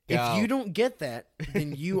If you don't get that,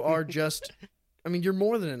 then you are just, I mean, you're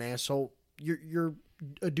more than an asshole. You're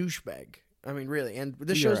a douchebag. I mean, really. And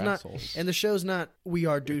the show's not, assholes. And the show's not, we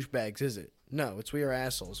are douchebags, is it? No, it's we are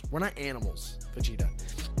assholes. We're not animals, Vegeta.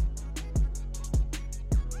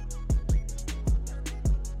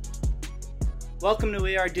 Welcome to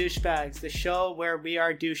We Are Douchebags, the show where we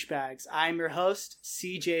are douchebags. I'm your host,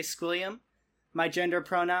 CJ Squilliam. My gender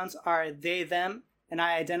pronouns are they, them, and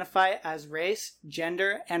I identify as race,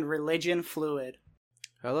 gender, and religion fluid.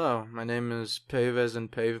 Hello, my name is Pave as in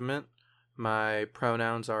pavement. My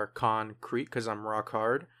pronouns are concrete because I'm rock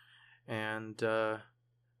hard. And, yeah,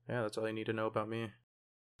 that's all you need to know about me.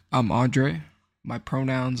 I'm Andre. My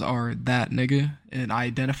pronouns are that nigga, and I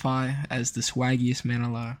identify as the swaggiest man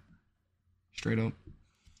alive. Straight up.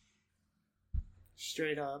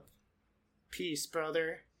 Straight up. Peace,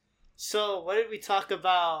 brother. So, what did we talk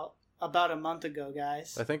about a month ago,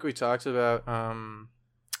 guys? I think we talked about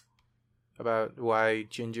why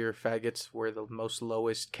ginger faggots were the most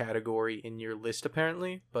lowest category in your list,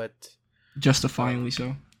 apparently, but... Justifyingly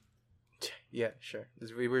so. Yeah, sure.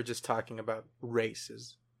 We were just talking about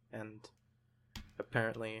races, and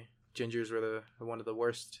apparently gingers were one of the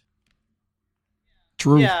worst.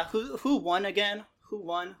 True. Yeah, who won again? Who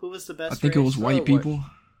won? Who was the best? I think race? it was white people.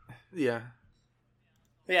 Yeah.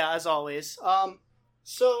 Yeah, as always.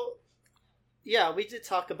 So, yeah, we did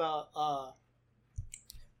talk about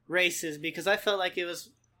races because I felt like it was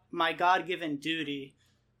my God-given duty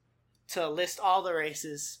to list all the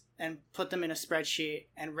races and put them in a spreadsheet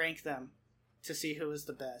and rank them to see who was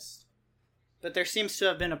the best. But there seems to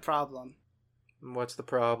have been a problem. What's the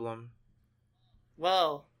problem?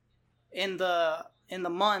 Well, in the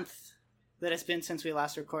month that it's been since we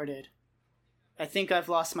last recorded, I think I've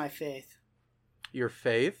lost my faith. Your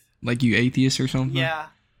faith? Like you atheist or something? Yeah.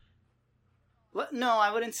 No,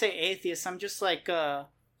 I wouldn't say atheist. I'm just like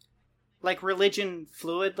religion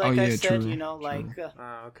fluid, like I said, true, you know, like...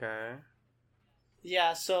 okay.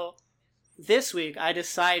 Yeah, so this week I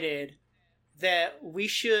decided that we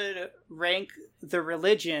should rank the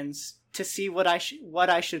religions to see what I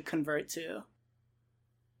should convert to.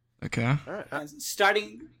 Okay. All right. And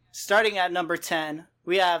starting at number 10,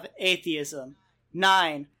 we have atheism.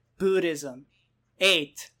 9, Buddhism.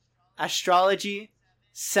 8, astrology.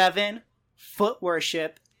 7, foot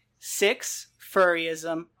worship. 6,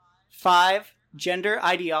 furryism. 5, gender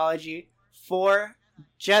ideology. 4,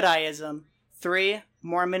 Jediism. 3,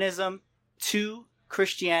 Mormonism. 2,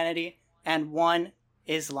 Christianity. And 1,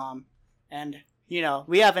 Islam. And, you know,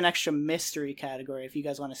 we have an extra mystery category if you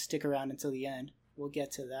guys want to stick around until the end. We'll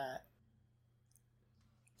get to that.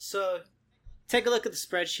 So, take a look at the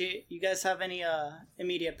spreadsheet. You guys have any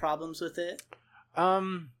immediate problems with it?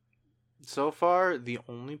 So far, the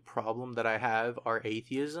only problem that I have are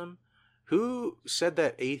atheism. Who said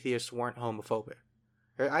that atheists weren't homophobic?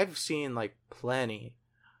 I've seen, like, plenty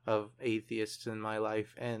of atheists in my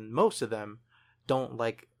life, and most of them don't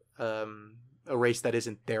like a race that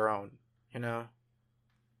isn't their own, you know?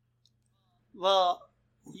 Well,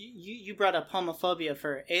 you brought up homophobia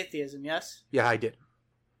for atheism, yes? Yeah, I did.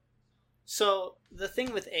 So, the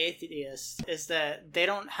thing with atheists is that they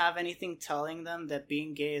don't have anything telling them that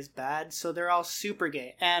being gay is bad, so they're all super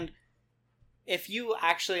gay. And if you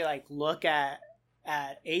actually, like, look at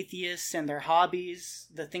atheists and their hobbies,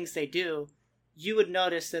 the things they do, you would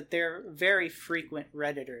notice that they're very frequent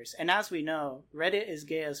Redditors. And as we know, Reddit is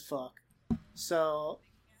gay as fuck. So,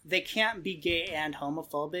 they can't be gay and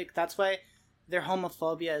homophobic. That's why their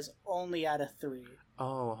homophobia is only at a 3.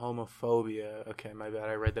 Oh, homophobia. Okay, my bad.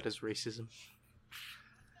 I read that as racism.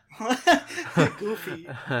 Goofy.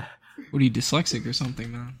 What are you, dyslexic or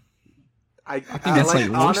something, man? I think that's like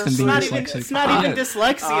worse than being dyslexic. It's not even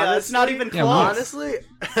dyslexia. Honestly, it's not even close. Yeah, honestly,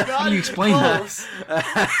 how do you explain that?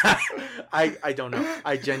 I don't know.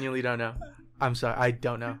 I genuinely don't know. I'm sorry. I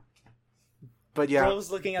don't know. But yeah. I was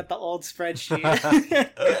looking at the old spreadsheet.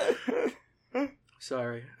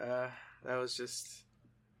 Sorry. That was just...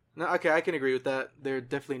 No, okay, I can agree with that. They're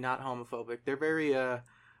definitely not homophobic. They're very, a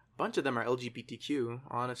bunch of them are LGBTQ,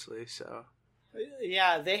 honestly, so...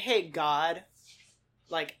 Yeah, they hate God.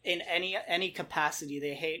 Like, in any capacity,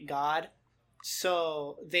 they hate God.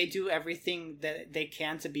 So, they do everything that they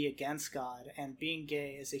can to be against God. And being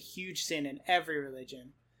gay is a huge sin in every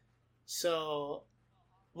religion. So,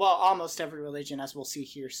 well, almost every religion, as we'll see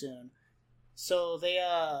here soon. So,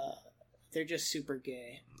 they're just super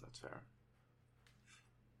gay. That's fair.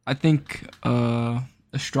 I think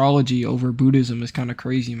astrology over Buddhism is kind of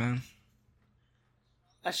crazy, man.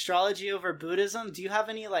 Astrology over Buddhism? Do you have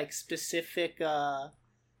any, like, specific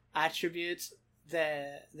attributes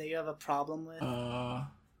that you have a problem with?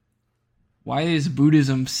 Why is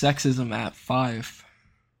Buddhism sexism at 5?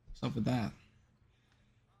 What's up with that?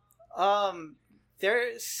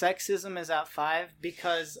 Their sexism is at 5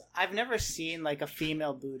 because I've never seen like a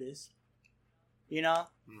female Buddhist. You know?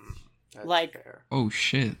 That's like fair. Oh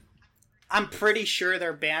shit. I'm pretty sure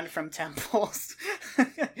they're banned from temples.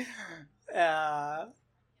 I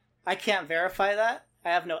can't verify that. I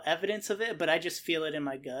have no evidence of it, but I just feel it in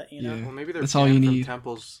my gut, you know? Yeah. Well, maybe they're That's banned all you from need.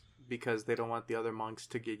 temples because they don't want the other monks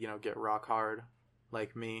to get rock hard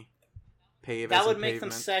like me. That would make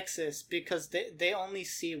them sexist because they only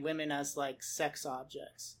see women as like sex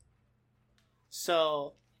objects.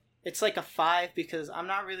 So it's like a 5 because I'm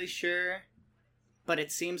not really sure, but it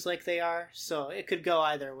seems like they are. So it could go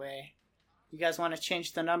either way. You guys want to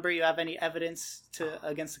change the number? You have any evidence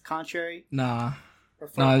against the contrary? Nah,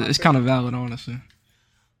 it's kind of valid, honestly.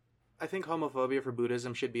 I think homophobia for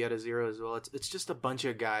Buddhism should be at a 0 as well. It's just a bunch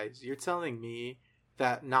of guys. You're telling me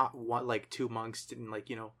that not one, like 2 monks didn't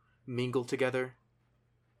mingle together?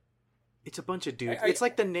 It's a bunch of dudes. It's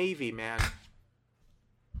like the Navy, man.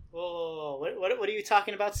 Whoa, what are you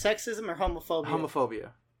talking about? Sexism or homophobia? Homophobia.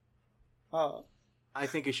 Oh. I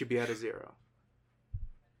think it should be at a 0.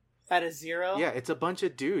 At a 0? Yeah, it's a bunch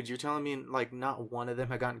of dudes. You're telling me like not one of them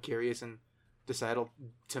had gotten curious and decided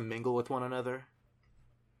to mingle with one another?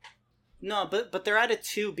 No, but they're at a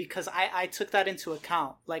 2 because I took that into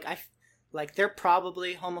account. Like they're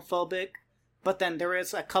probably homophobic, but then there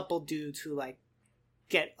is a couple dudes who like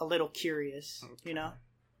get a little curious, okay. You know,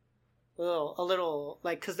 a little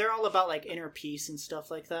like because they're all about like inner peace and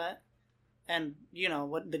stuff like that. And you know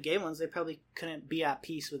what, the gay ones, they probably couldn't be at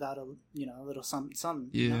peace without a little something.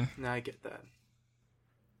 Yeah, you know? No, I get that.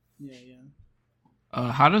 Yeah.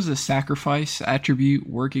 How does the sacrifice attribute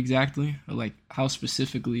work exactly? Like, how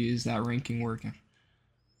specifically is that ranking working?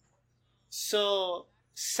 So,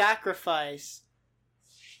 sacrifice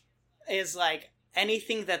is like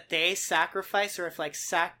anything that they sacrifice, or if like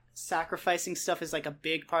sacrificing stuff is like a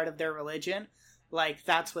big part of their religion, like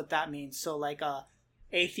that's what that means. So, like,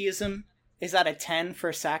 atheism is at a 10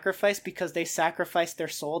 for sacrifice because they sacrifice their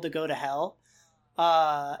soul to go to hell.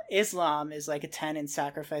 Islam is like a 10 in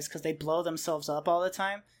sacrifice because they blow themselves up all the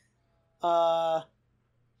time.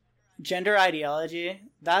 Gender ideology,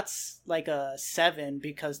 that's like a 7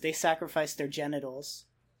 because they sacrifice their genitals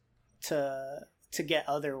to get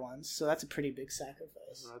other ones. So that's a pretty big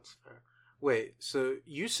sacrifice. That's fair. Wait, so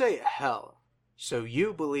you say hell. So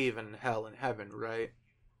you believe in hell and heaven, right?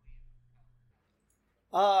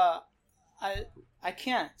 I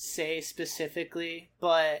can't say specifically,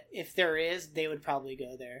 but if there is, they would probably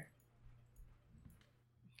go there.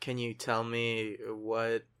 Can you tell me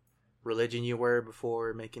what religion you were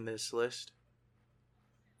before making this list?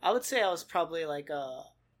 I would say I was probably like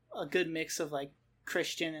a good mix of like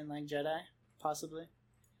Christian and like Jedi, possibly.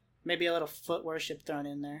 Maybe a little foot worship thrown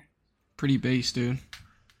in there. Pretty base, dude.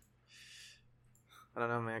 I don't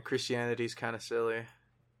know, man. Christianity's kind of silly.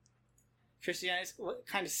 Christianity's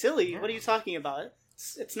kind of silly? Yeah. What are you talking about?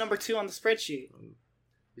 It's number 2 on the spreadsheet.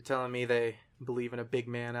 You're telling me they believe in a big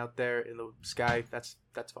man out there in the sky? That's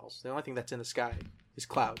false. The only thing that's in the sky is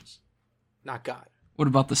clouds, not God. What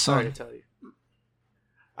about the sun? Sorry to tell you.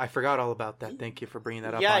 I forgot all about that. Thank you for bringing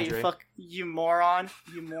that up, yeah, Andre. You moron.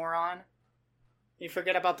 You moron. You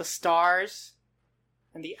forget about the stars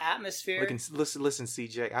and the atmosphere. Listen,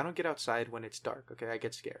 CJ. I don't get outside when it's dark, okay? I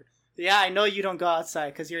get scared. Yeah, I know you don't go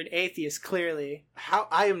outside because you're an atheist, clearly. How?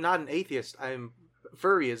 I am not an atheist. I am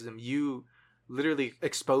furryism. You literally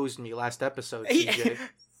exposed me last episode, CJ.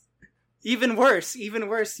 Even worse.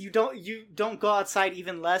 You don't go outside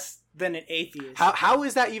even less than an atheist. How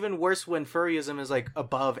is that even worse when furryism is like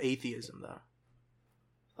above atheism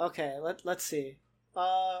though? Okay, let's see.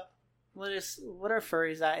 What are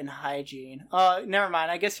furries at in hygiene? Never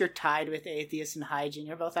mind. I guess you're tied with atheists in hygiene.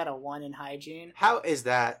 You're both at a 1 in hygiene. How is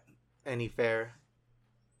that any fair?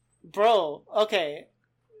 Bro, okay.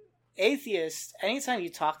 Atheists, anytime you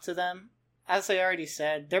talk to them, as I already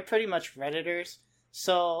said, they're pretty much Redditors.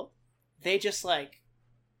 So they just like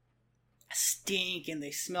stink and they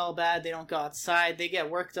smell bad. They don't go outside. They get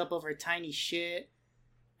worked up over tiny shit.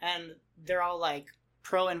 And they're all like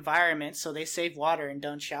pro-environment, so they save water and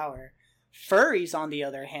don't shower. Furries, on the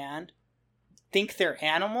other hand, think they're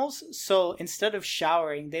animals, so instead of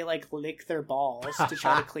showering, they like lick their balls to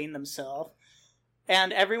try to clean themselves.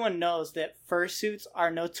 And everyone knows that fursuits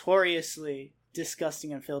are notoriously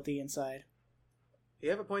disgusting and filthy inside.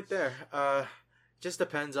 You have a point there. Just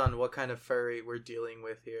depends on what kind of furry we're dealing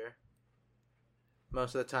with here.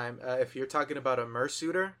 Most of the time, if you're talking about a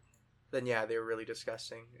mersuiter, then yeah, they're really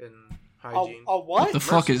disgusting in hygiene. A what? What the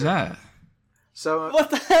fuck is that? So what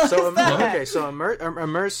the hell is that? Okay, so a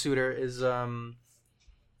mersuiter is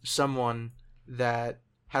someone that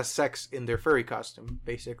has sex in their furry costume,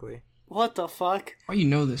 basically. What the fuck? Oh, you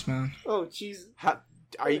know this, man. Oh, jeez.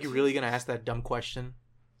 Are you really gonna ask that dumb question?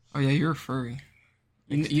 Oh yeah, you're a furry.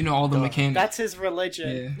 You know all the mechanics. That's his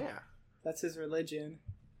religion. Yeah. That's his religion.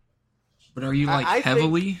 But are you like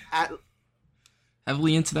heavily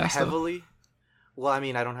into that stuff? Heavily? Well, I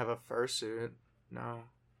mean, I don't have a fursuit. No.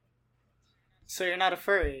 So you're not a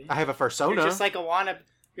furry. I have a fursona. You're just like a wannabe.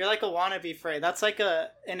 You're like a wannabe furry. That's like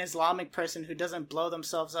an Islamic person who doesn't blow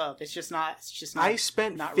themselves up. It's just not. I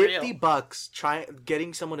spent not $50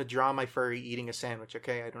 getting someone to draw my furry eating a sandwich.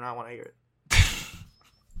 Okay, I do not want to hear it.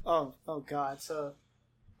 Oh God. So,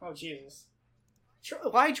 oh Jesus.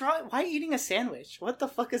 Why eating a sandwich? What the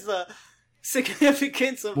fuck is the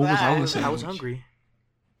significance of that? I was hungry.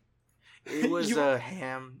 It was a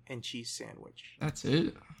ham and cheese sandwich. That's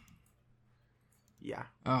it? Yeah.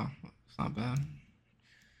 Oh, it's not bad.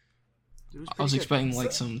 I was expecting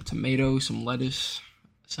like some tomato, some lettuce,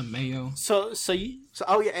 some mayo. So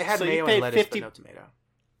it had mayo and lettuce, but no tomato.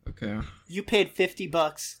 Okay. You paid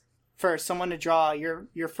 $50 for someone to draw your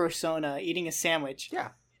fursona eating a sandwich. Yeah.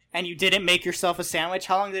 And you didn't make yourself a sandwich?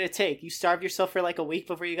 How long did it take? You starved yourself for like a week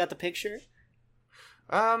before you got the picture?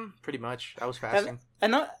 Pretty much. I was fasting.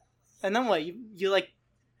 And then what? You like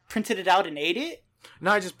printed it out and ate it?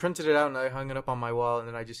 No, I just printed it out and I hung it up on my wall and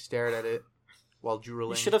then I just stared at it while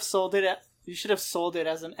drooling. You should have sold it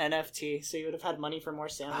as an NFT, so you would have had money for more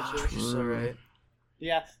sandwiches. You're so right.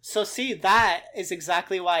 Yeah. So see, that is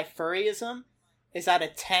exactly why furryism is at a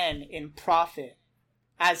 10 in profit,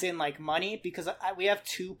 as in like money, because we have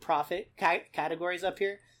two profit categories up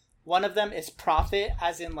here. One of them is profit,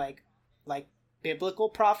 as in like biblical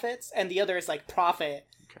profits, and the other is like profit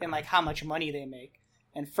in like how much money they make.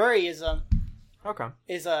 And furryism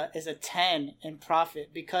is a 10 in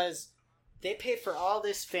profit because they pay for all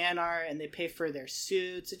this fan art and they pay for their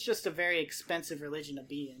suits. It's just a very expensive religion to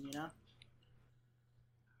be in, you know?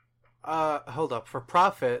 Hold up. For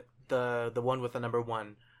profit, the one with the number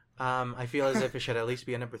 1, I feel as if it should at least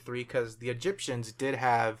be a number 3 because the Egyptians did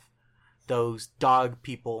have those dog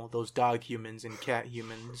people, those dog humans and cat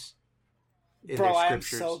humans. Bro, I am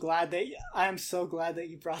so glad that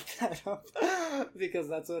you brought that up because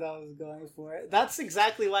that's what I was going for. That's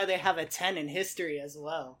exactly why they have a 10 in history as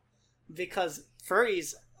well. Because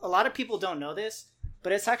furries, a lot of people don't know this,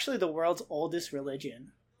 but it's actually the world's oldest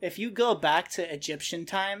religion. If you go back to Egyptian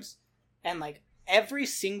times, and like every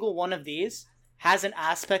single one of these has an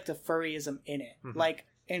aspect of furryism in it. Mm-hmm. Like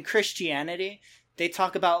in Christianity, they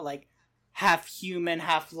talk about like half human,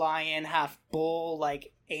 half lion, half bull,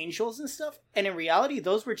 like angels and stuff. And in reality,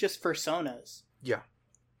 those were just fursonas. Yeah.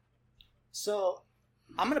 So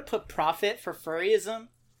I'm going to put profit for furryism.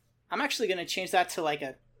 I'm actually going to change that to like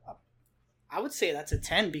I would say that's a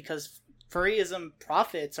 10 because furryism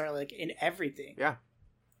profits are like in everything. Yeah.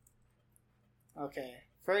 Okay.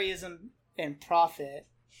 Furryism and profit.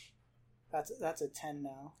 That's a 10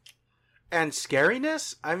 now. And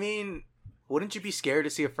scariness? I mean, wouldn't you be scared to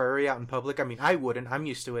see a furry out in public? I mean, I wouldn't. I'm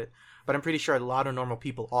used to it. But I'm pretty sure a lot of normal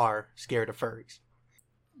people are scared of furries.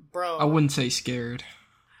 Bro. I wouldn't say scared.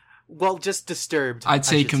 Well, just disturbed. I'd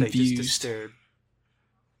say confused. Just disturbed.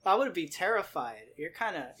 I would be terrified. You're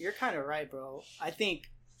kind of right, bro. I think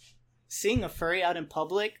seeing a furry out in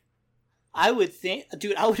public, I would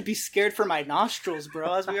be scared for my nostrils,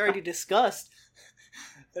 bro, as we already discussed.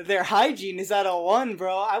 Their hygiene is at a 1,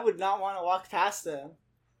 bro. I would not want to walk past them.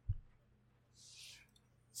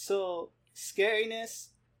 So, scariness,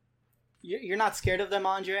 you're not scared of them,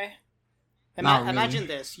 Andre? Not really. Imagine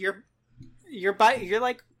this. You're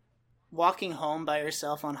like walking home by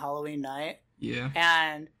yourself on Halloween night. Yeah.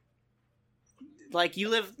 And like you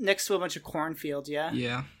live next to a bunch of cornfields, yeah?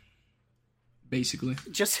 Yeah. Basically.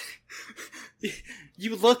 Just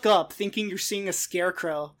you look up thinking you're seeing a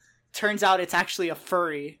scarecrow. Turns out it's actually a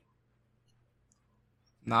furry.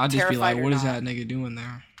 Nah, I'd just be like, what is that nigga doing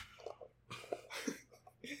there?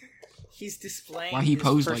 He's displaying why he his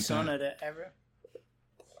posed persona like that? to ever.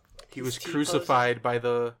 He was crucified by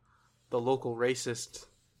the local racist.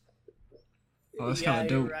 Oh, that's kind of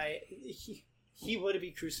dope. You're right. He would be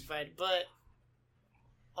crucified, but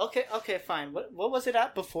okay, fine. What was it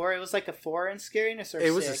at before? It was like a 4 in scariness, or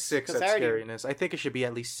it was a 6 at scariness. I think it should be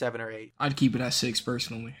at least 7 or 8. I'd keep it at 6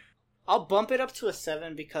 personally. I'll bump it up to a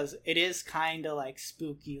 7 because it is kind of like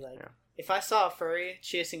spooky. Like if I saw a furry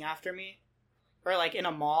chasing after me, or like in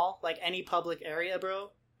a mall, like any public area, bro,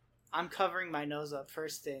 I'm covering my nose up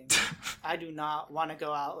first thing. I do not want to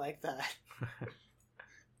go out like that.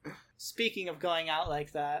 Speaking of going out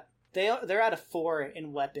like that, they're at a 4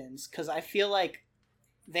 in weapons because I feel like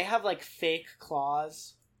they have like fake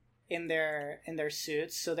claws in their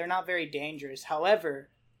suits, so they're not very dangerous. However,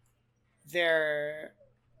 their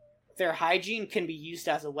hygiene can be used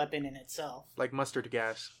as a weapon in itself. Like mustard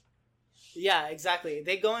gas. Yeah, exactly.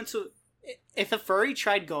 They go into... If a furry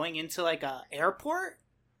tried going into, like, a airport,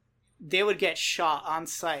 they would get shot on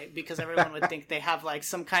sight because everyone would think they have, like,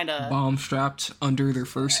 some kind of... Bomb strapped under their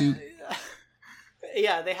fursuit.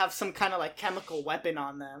 Yeah, they have some kind of, like, chemical weapon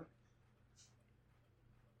on them.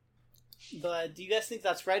 But do you guys think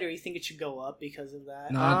that's right, or you think it should go up because of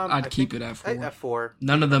that? No, I'd keep it at 4. At 4.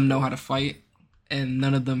 None of them know how to fight, and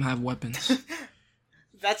none of them have weapons.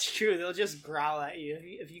 That's true. They'll just growl at you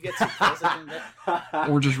if you get too close.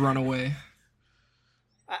 Or just run away.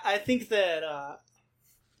 I think that...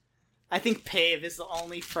 I think Pave is the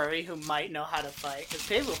only furry who might know how to fight, because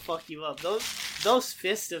Pave will fuck you up. Those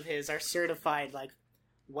fists of his are certified, like,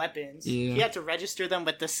 weapons. Yeah. He had to register them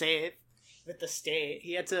with the state.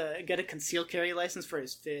 He had to get a concealed carry license for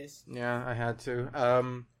his fist. Yeah, I had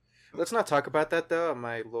to. Let's not talk about that, though.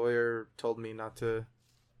 My lawyer told me not to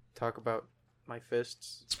talk about my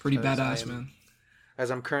fists. It's pretty badass, man. As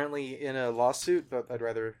I'm currently in a lawsuit, but I'd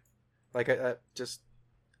rather... Like, I just...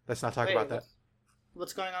 Let's not talk about that.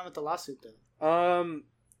 What's going on with the lawsuit, though?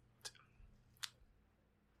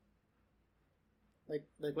 Like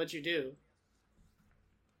what'd you do?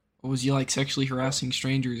 Was you, like, sexually harassing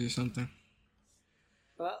strangers or something?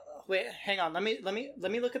 Wait, hang on. Let me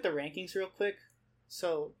look at the rankings real quick.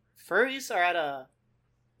 So furries are at a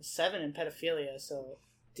 7 in pedophilia. So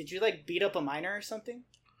did you like beat up a minor or something?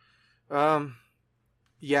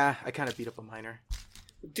 Yeah, I kind of beat up a minor.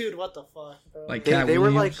 Dude, what the fuck, bro? Like they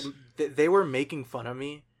were like they were making fun of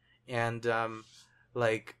me, and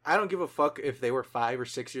like I don't give a fuck if they were 5 or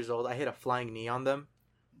 6 years old. I hit a flying knee on them,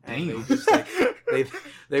 and Damn. they just like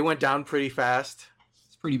they went down pretty fast.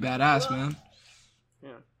 It's pretty badass, man. Yeah.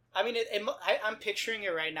 I mean, I'm picturing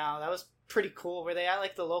it right now. That was pretty cool. Were they at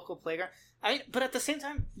like the local playground? But at the same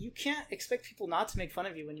time, you can't expect people not to make fun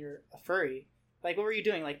of you when you're a furry. Like, what were you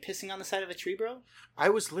doing? Like, pissing on the side of a tree, bro? I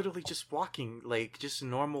was literally just walking, like, just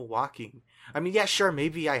normal walking. I mean, yeah, sure,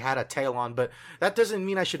 maybe I had a tail on, but that doesn't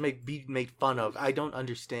mean I should be made fun of. I don't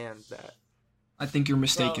understand that. I think you're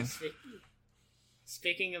mistaken. Bro,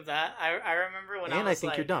 speaking of that, I remember when I was, I think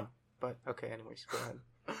like, you're dumb. But, okay, anyways, go ahead.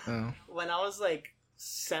 Oh. When I was, like,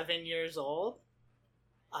 7 years old,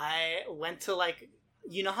 I went to, like...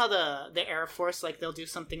 You know how the Air Force, like, they'll do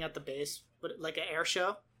something at the base, but like an air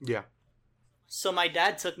show? Yeah. So my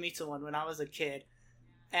dad took me to one when I was a kid,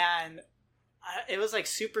 and it was like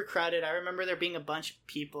super crowded. I remember there being a bunch of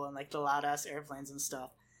people and like the loud ass airplanes and stuff.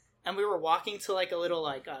 And we were walking to like a little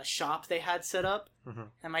like shop they had set up,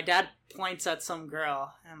 and my dad points at some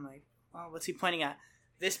girl, and I'm like, "Oh, what's he pointing at?"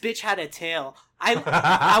 This bitch had a tail.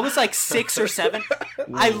 I was like 6 or 7.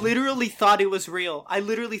 I literally thought it was real.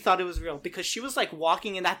 Because she was like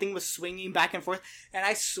walking and that thing was swinging back and forth. And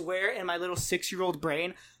I swear in my little 6-year-old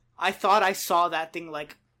brain, I thought I saw that thing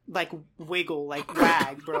like wiggle, like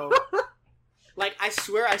wag, bro. Like I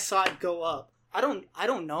swear I saw it go up. I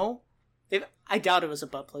don't know. I doubt it was a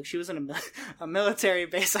butt plug. She was in a military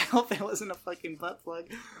base. I hope it wasn't a fucking butt plug.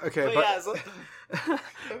 Okay, but yeah, so...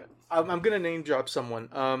 I'm gonna name drop someone.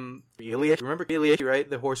 Ilya, remember Ilya, right?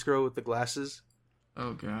 The horse girl with the glasses.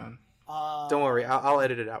 Oh god. Don't worry, I'll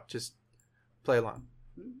edit it out. Just play along.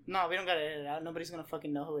 No, we don't gotta edit it out. Nobody's gonna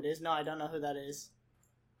fucking know who it is. No, I don't know who that is.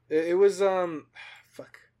 It was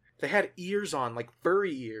fuck. They had ears on, like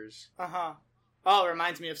furry ears. Oh, it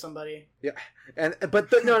reminds me of somebody. Yeah,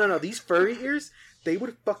 but no. These furry ears, they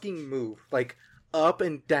would fucking move like up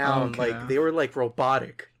and down, okay. like they were like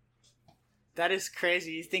robotic. That is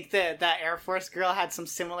crazy. You think that Air Force girl had some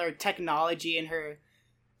similar technology in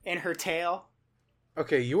her tail?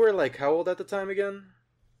 Okay, you were like how old at the time again?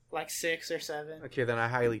 Like 6 or 7. Okay, then I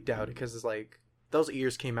highly doubt it because it's like those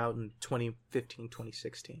ears came out in 2015,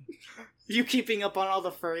 2016. You keeping up on all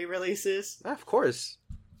the furry releases? Of course.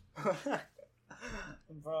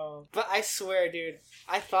 Bro. But I swear, dude,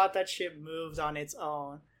 I thought that shit moved on its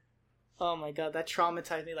own. Oh my god, that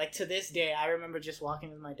traumatized me. Like, to this day, I remember just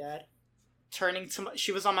walking with my dad.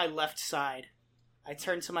 She was on my left side. I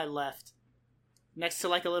turned to my left. Next to,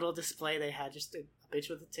 like, a little display they had, just a bitch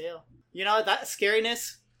with a tail. You know, that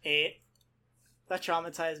scariness, 8. That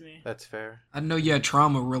traumatized me. That's fair. I know you had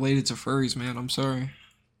trauma related to furries, man. I'm sorry.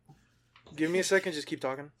 Give me a second, just keep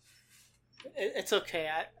talking. It's okay.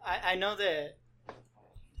 I know that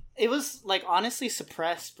it was, like, honestly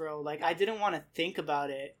suppressed, bro. Like, I didn't want to think about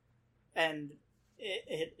it. And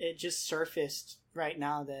it just surfaced right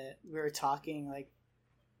now that we were talking. Like,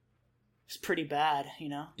 It's pretty bad, you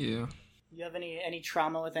know? Yeah. You have any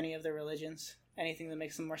trauma with any of the religions? Anything that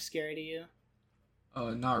makes them more scary to you?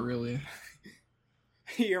 Not really.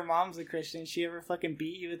 Your mom's a Christian. She ever fucking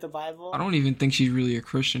beat you with the Bible? I don't even think she's really a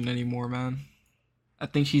Christian anymore, man. I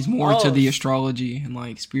think she's more into the astrology and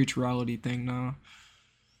like spirituality thing now.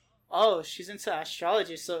 Oh, she's into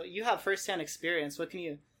astrology. So you have firsthand experience. What can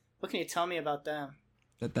you tell me about them?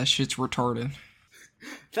 That shit's retarded.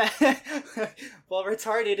 Well,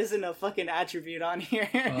 retarded isn't a fucking attribute on here.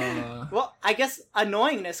 Well, I guess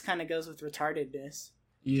annoyingness kind of goes with retardedness.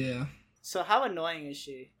 Yeah. So how annoying is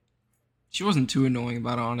she? She wasn't too annoying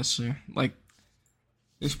about it, honestly. Like,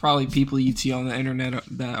 there's probably people you'd see on the internet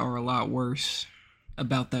that are a lot worse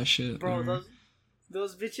about that shit. Bro,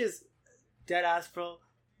 those bitches, dead ass, bro,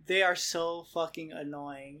 they are so fucking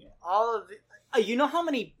annoying. All of it, you know how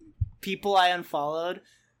many people I unfollowed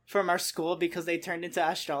from our school because they turned into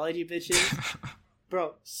astrology bitches?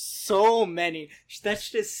 Bro, so many. That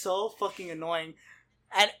shit is so fucking annoying.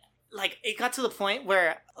 And like it got to the point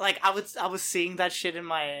where like I was seeing that shit in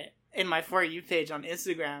my For You page on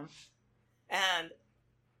Instagram, and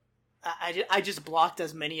I just blocked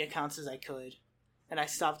as many accounts as I could, and I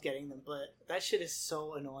stopped getting them. But that shit is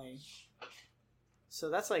so annoying. So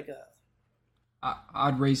that's like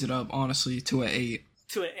I'd raise it up honestly to an 8.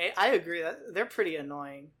 To an 8, I agree that they're pretty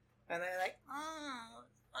annoying, and they're like, oh,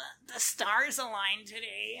 the stars aligned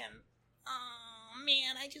today, and oh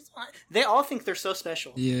man, I just want. They all think they're so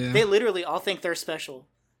special. Yeah, they literally all think they're special.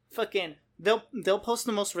 Fucking, they'll post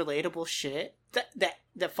the most relatable shit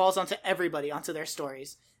that falls onto everybody onto their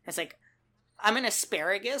stories. It's like, I'm an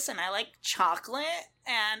asparagus and I like chocolate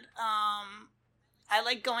and I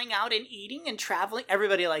like going out and eating and traveling.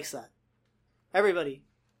 Everybody likes that. Everybody.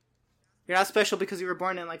 You're not special because you were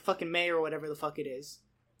born in like fucking May or whatever the fuck it is.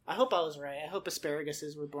 I hope I was right. I hope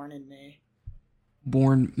asparaguses were born in May.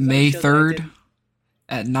 Born May 3rd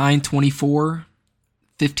at 9:24,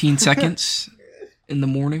 15 seconds in the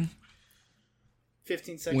morning.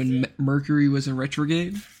 15 seconds. When Mercury was in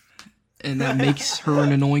retrograde. And that makes her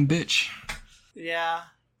an annoying bitch. Yeah.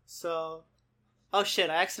 So. Oh shit,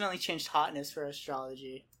 I accidentally changed hotness for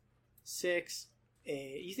astrology. 6,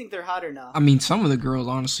 8. You think they're hot or not? I mean, some of the girls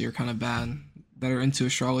honestly are kind of bad that are into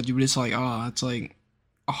astrology, but it's like, it's like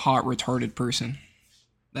a hot retarded person.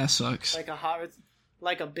 That sucks.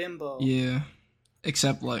 Like a bimbo. Yeah.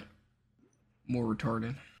 Except like more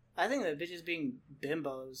retarded. I think that bitches being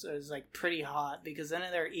bimbos is like pretty hot because then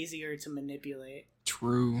they're easier to manipulate.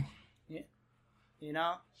 True. Yeah. You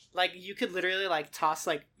know? Like you could literally like toss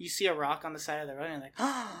like you see a rock on the side of the road and you're like,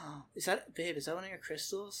 oh, is that one of your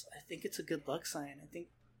crystals? I think it's a good luck sign. I think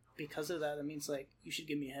because of that means like you should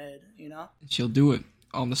give me a head, you know? She'll do it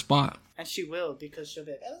on the spot. And she will because she'll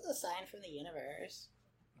be like, that was a sign from the universe.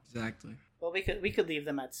 Exactly. Well, we could leave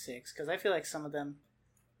them at 6 because I feel like some of them,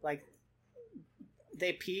 like,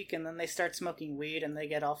 they peak and then they start smoking weed and they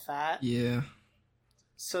get all fat. Yeah.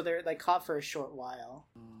 So they're like hot for a short while.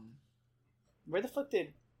 Where the fuck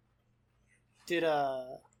did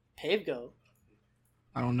Pave go?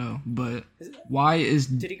 I don't know, but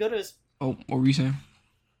did he go to his? Oh, what were you saying?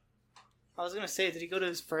 I was gonna say, did he go to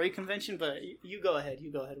his furry convention? But you go ahead.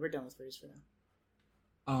 We're done with furries for now.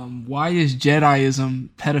 Why is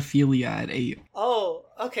Jediism pedophilia at 8? Oh,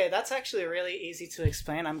 okay, that's actually really easy to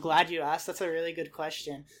explain. I'm glad you asked. That's a really good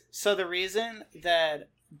question. So the reason that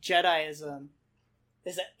Jediism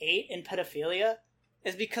is at 8 in pedophilia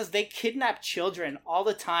is because they kidnap children all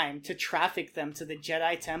the time to traffic them to the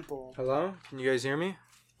Jedi Temple. Hello? Can you guys hear me?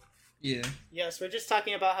 Yeah. Yes, we're just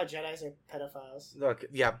talking about how Jedis are pedophiles. Okay,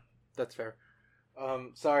 yeah, that's fair.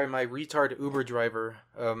 Sorry, my retard Uber driver,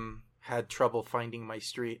 had trouble finding my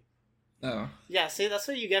street. Oh. Yeah, see, that's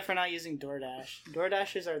what you get for not using DoorDash.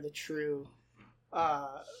 DoorDashers are the true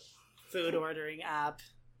food ordering app.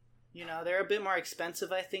 You know, they're a bit more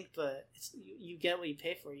expensive, I think, but you get what you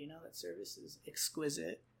pay for. You know, that service is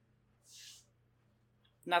exquisite.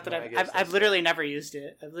 Not that I've literally never used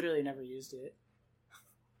it.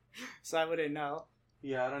 So I wouldn't know.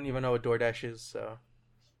 Yeah, I don't even know what DoorDash is, so.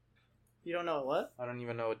 You don't know what? I don't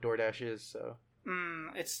even know what DoorDash is, so.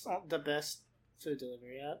 It's the best food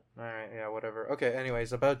delivery app. Alright, yeah, whatever. Okay,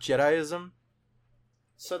 anyways, about Jediism.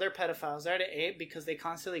 So they're pedophiles. They're at 8 because they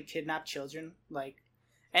constantly kidnap children,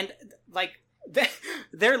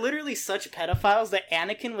 they're literally such pedophiles that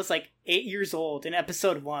Anakin was like 8 years old in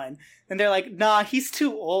episode 1. And they're like, nah, he's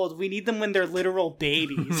too old. We need them when they're literal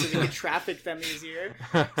babies so we can traffic them easier.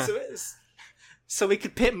 So we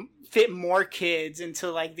could fit more kids into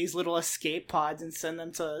like these little escape pods and send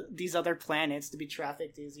them to these other planets to be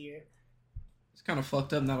trafficked easier. It's kind of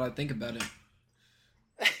fucked up now that I think about it.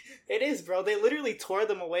 It is, bro. They literally tore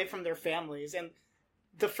them away from their families, and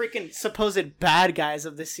the freaking supposed bad guys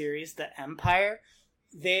of the series, the Empire,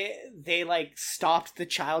 they like stopped the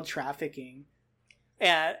child trafficking,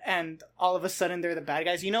 and all of a sudden they're the bad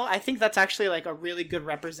guys. You know, I think that's actually like a really good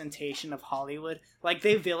representation of Hollywood. Like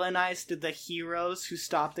they villainized the heroes who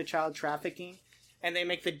stopped the child trafficking, and they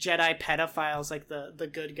make the Jedi pedophiles like the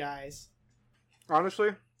good guys.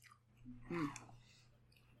 Honestly,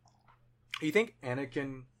 you think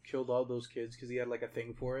Anakin killed all those kids because he had like a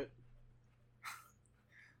thing for it?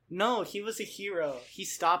 No, he was a hero. He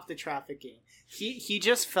stopped the trafficking. He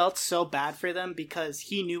just felt so bad for them because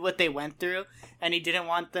he knew what they went through, and he didn't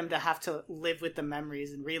want them to have to live with the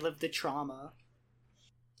memories and relive the trauma.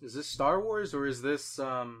 Is this Star Wars or is this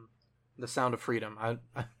The Sound of Freedom? I'm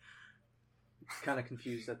kind of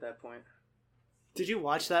confused at that point. Did you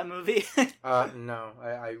watch that movie? No.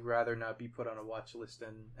 I'd rather not be put on a watch list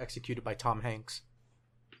and executed by Tom Hanks.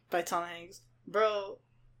 By Tom Hanks? Bro,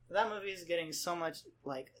 that movie is getting so much,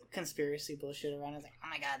 like, conspiracy bullshit around. It's like, oh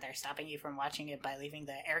my god, they're stopping you from watching it by leaving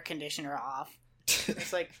the air conditioner off.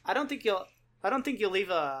 It's like, I don't think you'll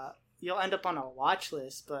you'll end up on a watch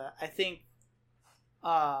list, but I think,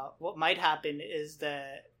 what might happen is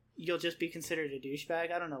that you'll just be considered a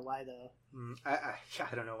douchebag. I don't know why, though. I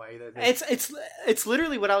don't know why either. It's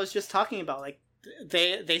literally what I was just talking about. Like,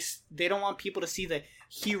 they don't want people to see the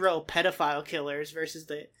hero pedophile killers versus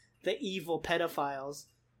the evil pedophiles.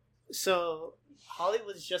 So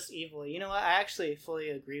Hollywood's just evil. You know what? I actually fully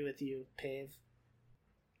agree with you, Pave.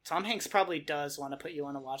 Tom Hanks probably does want to put you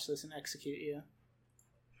on a watch list and execute you.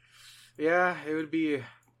 Yeah, it would be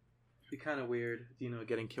kind of weird,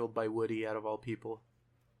 getting killed by Woody out of all people.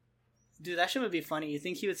 Dude, that shit would be funny. You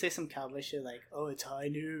think he would say some cowboy shit like, "Oh, it's high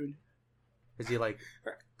noon"? Is he like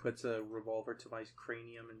puts a revolver to my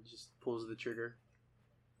cranium and just pulls the trigger?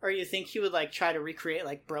 Or you think he would like try to recreate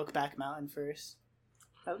like Brokeback Mountain first?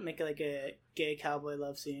 That would make it like a gay cowboy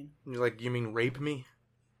love scene. You mean rape me?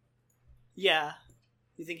 Yeah.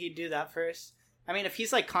 You think he'd do that first? I mean, if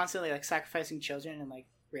he's like constantly like sacrificing children and like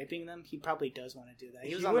raping them, he probably does want to do that.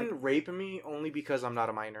 He wouldn't rape me only because I'm not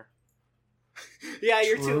a minor. Yeah,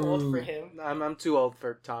 you're too old for him. I'm too old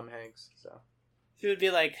for Tom Hanks, so. He would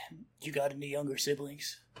be like, "You got any younger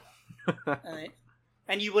siblings?"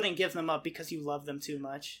 and you wouldn't give them up because you love them too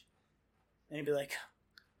much. And he'd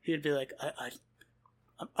be like,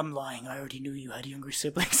 I'm lying. I already knew you had younger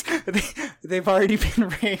siblings. They've already been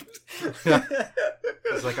raped.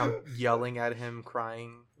 It's like I'm yelling at him,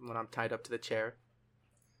 crying when I'm tied up to the chair.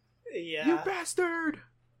 Yeah. You bastard!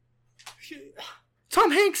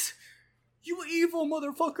 Tom Hanks! You evil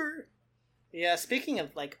motherfucker! Yeah, speaking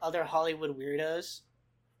of, like, other Hollywood weirdos,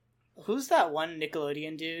 who's that one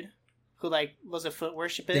Nickelodeon dude who, like, was a foot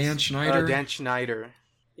worshipist? Dan Schneider. Dan Schneider.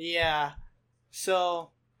 Yeah. So,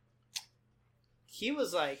 he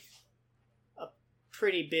was, like, a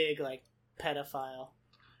pretty big, like, pedophile.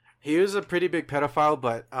 He was a pretty big pedophile,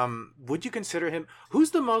 but, would you consider him... Who's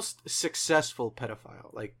the most successful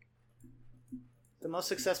pedophile? Like... The most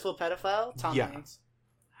successful pedophile? Tom Hanks.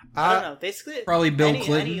 I don't know. Basically, probably Bill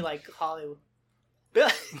Clinton. Any like Hollywood. Bill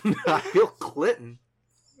Clinton.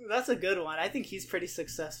 That's a good one. I think he's pretty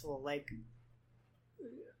successful. Like,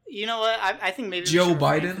 you know what? I think maybe Joe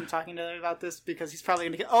Biden. From talking to him about this because he's probably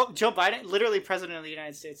gonna get. Oh, Joe Biden, literally president of the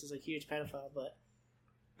United States, is a huge pedophile. But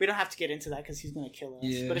we don't have to get into that because he's gonna kill us.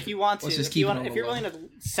 Yeah. But if you want to, if you're willing to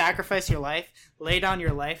sacrifice your life, lay down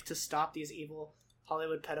your life to stop these evil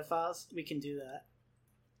Hollywood pedophiles, we can do that.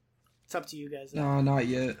 It's up to you guys. No, not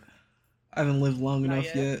yet. I haven't lived long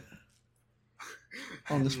enough yet.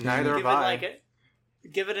 On this planet. Neither have I.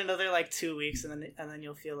 Give it another like 2 weeks, and then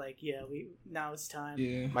you'll feel like now it's time.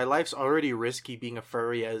 Yeah. My life's already risky being a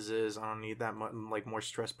furry as is. I don't need that much more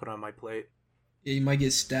stress put on my plate. Yeah, you might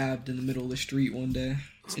get stabbed in the middle of the street one day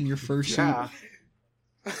in your fursuit. Yeah.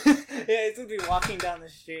 Yeah, it's gonna be walking down the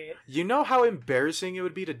street. You know how embarrassing it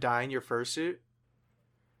would be to die in your fursuit?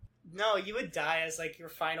 No, you would die as like your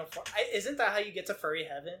final form. Isn't that how you get to furry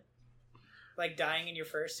heaven? Like dying in your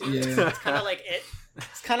fursuit. Yeah. It's kind of like it.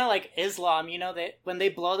 It's kind of like Islam. You know that when they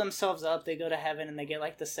blow themselves up, they go to heaven and they get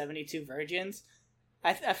like the 72 virgins.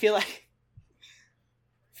 I feel like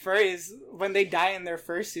furries, when they die in their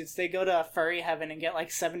fursuits, they go to furry heaven and get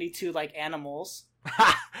like 72 like animals,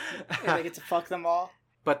 and they get to fuck them all.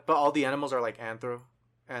 But all the animals are like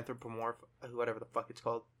anthropomorph, whatever the fuck it's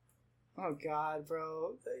called. Oh god,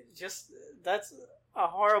 bro! That's a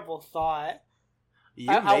horrible thought.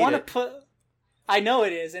 I want to put. I know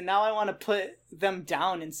it is, and now I want to put them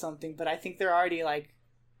down in something, but I think they're already like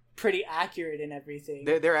pretty accurate in everything.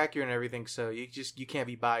 They're accurate in everything, so you can't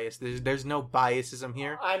be biased. There's no biasism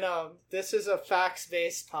here. I know. This is a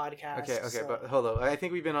facts-based podcast. Okay, so. but hold on. I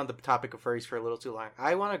think we've been on the topic of furries for a little too long.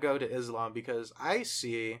 I want to go to Islam because I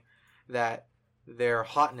see that their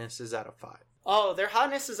hotness is out of 5. Oh, their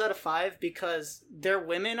hotness is out of 5 because their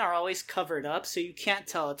women are always covered up, so you can't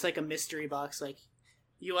tell. It's like a mystery box. Like,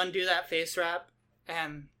 you undo that face wrap,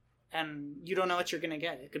 and you don't know what you're gonna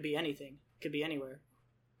get. It could be anything. It could be anywhere.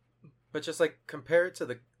 But just like compare it to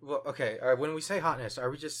the when we say hotness, are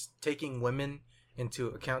we just taking women into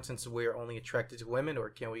account since we're only attracted to women, or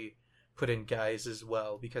can we put in guys as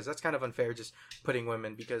well? Because that's kind of unfair, just putting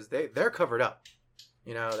women because they're covered up.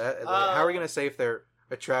 You know that. How are we gonna say if they're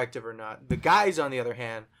attractive or not? The guys, on the other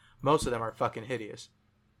hand, most of them are fucking hideous.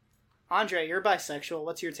 Andre, you're bisexual.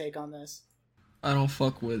 What's your take on this? I don't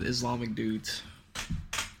fuck with Islamic dudes.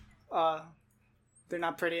 They're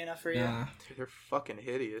not pretty enough for you? Nah. They're fucking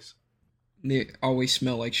hideous. They always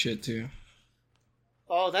smell like shit, too.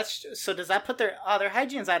 Oh, so does that put their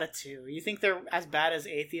hygiene's out of 2? You think they're as bad as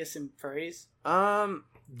atheists and furries?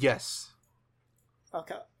 Yes.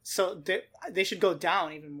 Okay. So they should go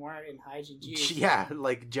down even more in hygiene. Jeez. Yeah,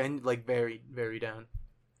 like very, very down.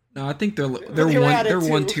 No, I think they're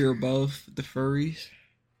one tier above the furries.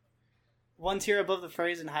 One tier above the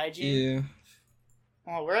furries in hygiene? Yeah.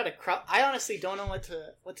 Oh, we're at a crowd. I honestly don't know what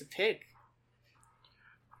to pick.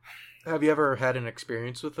 Have you ever had an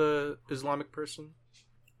experience with a Islamic person?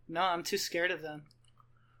 No, I'm too scared of them.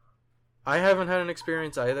 I haven't had an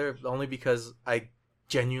experience either, only because I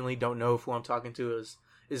genuinely don't know if who I'm talking to is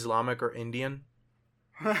Islamic or Indian.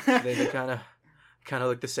 they kind of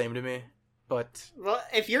look the same to me. But well,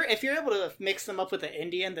 if you're able to mix them up with an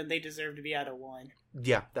Indian, then they deserve to be out of 1.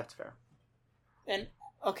 Yeah, that's fair. And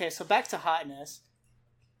okay, so back to hotness.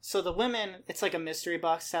 So the women, it's like a mystery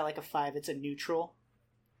box. It's at like a 5. It's a neutral.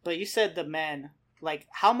 But you said the men, like,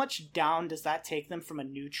 how much down does that take them from a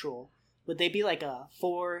neutral? Would they be like a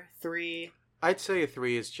 4, 3? I'd say a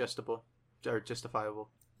 3 is justifiable.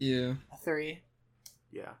 Yeah. A 3?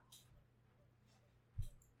 Yeah.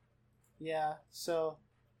 Yeah. So,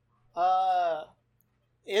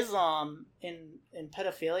 Islam in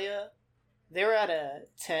pedophilia, they were at a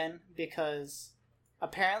 10 because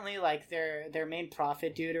apparently, like, their main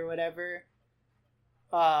prophet dude or whatever,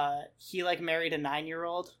 he like married a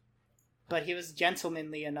 9-year-old, but he was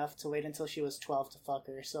gentlemanly enough to wait until she was 12 to fuck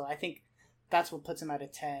her. So I think that's what puts him at a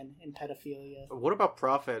 10 in pedophilia. What about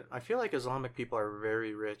prophet? I feel like Islamic people are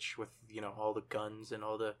very rich with, all the guns and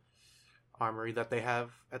all the armory that they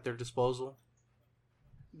have at their disposal.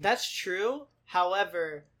 That's true.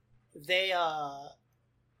 However, they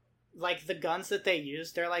like the guns that they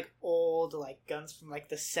use, they're like old, like guns from like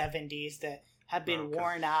the 70s that have been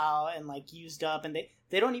worn out and like used up, and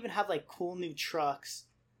they don't even have like cool new trucks.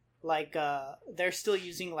 Like they're still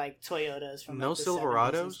using like Toyotas from no like, the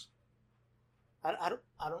Silverados. 70s.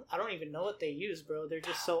 I don't even know what they use, bro. They're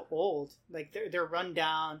just so old. Like they're run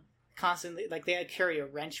down constantly. Like they carry a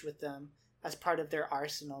wrench with them as part of their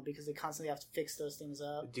arsenal because they constantly have to fix those things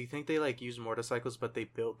up. Do you think they like use motorcycles, but they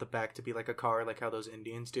built the back to be like a car, like how those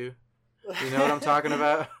Indians do? You know what I'm talking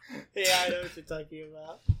about? Yeah, I know what you're talking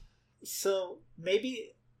about. So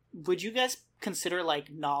maybe would you guys consider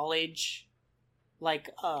like knowledge, like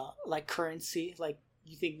currency? Like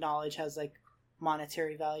you think knowledge has like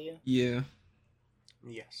monetary value? Yeah.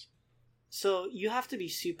 Yes. So you have to be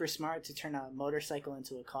super smart to turn a motorcycle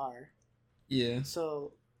into a car. Yeah.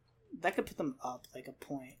 So that could put them up like a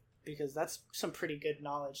point because that's some pretty good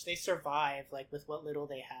knowledge. They survive like with what little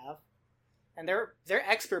they have, and they're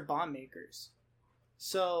expert bomb makers.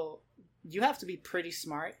 So you have to be pretty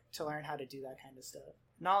smart to learn how to do that kind of stuff.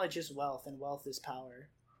 Knowledge is wealth, and wealth is power.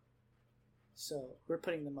 So we're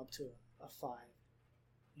putting them up to a 5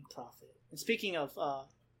 in profit. And speaking of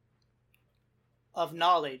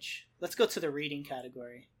knowledge, let's go to the reading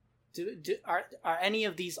category. Are any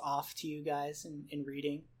of these off to you guys in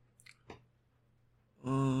reading?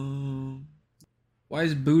 Why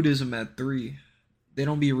is Buddhism at 3? They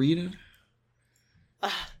don't be reading?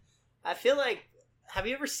 I feel like, have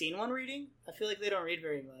you ever seen one reading? I feel like they don't read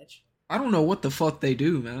very much. I don't know what the fuck they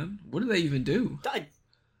do, man. What do they even do?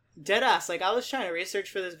 Deadass, like I was trying to research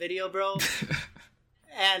for this video, bro,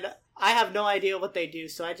 and I have no idea what they do,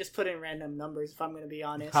 so I just put in random numbers, if I'm going to be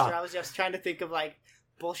honest. Or I was just trying to think of like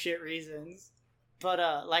bullshit reasons.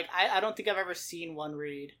 But like I don't think I've ever seen one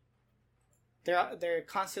read. They're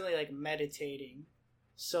constantly like meditating.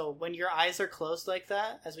 So when your eyes are closed like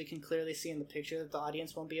that, as we can clearly see in the picture that the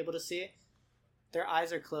audience won't be able to see, their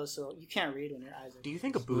eyes are closed, so you can't read when your eyes are closed. Do you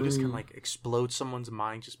think a Buddhist can like explode someone's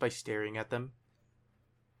mind just by staring at them?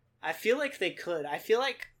 I feel like they could. I feel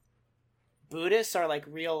like Buddhists are like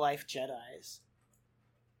real life Jedis.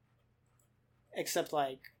 Except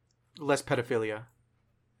like Less pedophilia.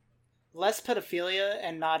 Less pedophilia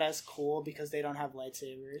and not as cool because they don't have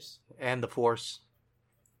lightsabers. And the Force.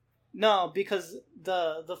 No, because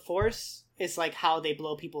the Force is like how they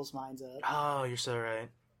blow people's minds up. Oh, you're so right.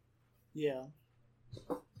 Yeah.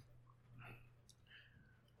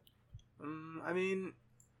 I mean,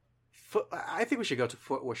 I think we should go to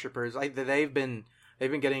foot worshippers. They've been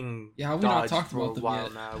getting Yeah, we not dodged talked for about a them while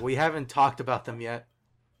yet. now. We haven't talked about them yet.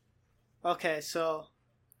 Okay, so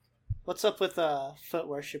what's up with foot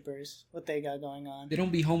worshippers? What they got going on? They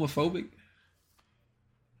don't be homophobic.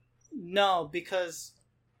 No, because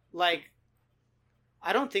like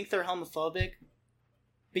I don't think they're homophobic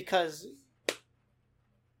because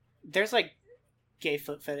there's like gay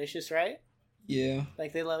foot fetishes, right? Yeah.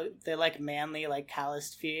 Like they like manly, like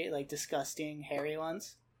calloused feet, like disgusting, hairy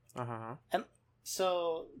ones. And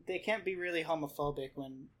so they can't be really homophobic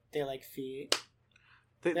when they like feet.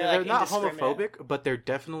 They're like, not indiscriminate. homophobic, but they're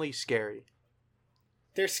definitely scary.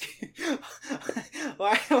 They're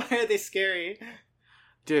why are they scary?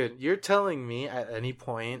 Dude, you're telling me at any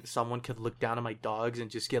point someone could look down at my dogs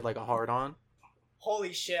and just get like a hard on?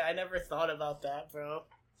 Holy shit, I never thought about that, bro.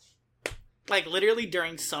 Like literally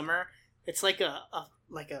during summer, it's like a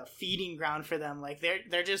feeding ground for them. Like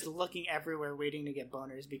they're just looking everywhere waiting to get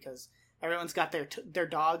boners because everyone's got their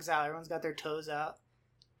dogs out, everyone's got their toes out.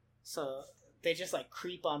 So they just like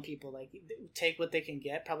creep on people, like take what they can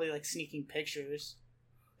get, probably like sneaking pictures.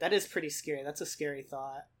 That is pretty scary. That's a scary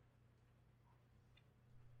thought.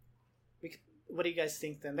 What do you guys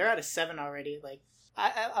think then? They're at a 7 already. Like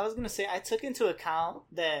I was gonna say, I took into account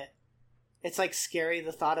that it's like scary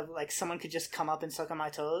the thought of like someone could just come up and suck on my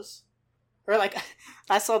toes, or like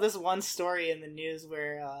I saw this one story in the news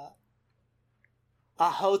where a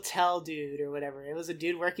hotel dude or whatever, it was a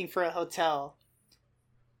dude working for a hotel.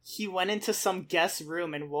 He went into some guest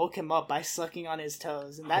room and woke him up by sucking on his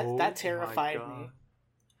toes, and that terrified me.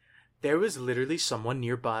 There was literally someone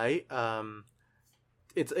nearby.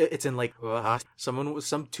 It's in like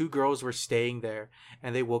some 2 girls were staying there,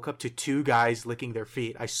 and they woke up to 2 guys licking their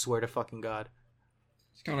feet. I swear to fucking God.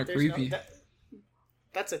 It's kind of creepy.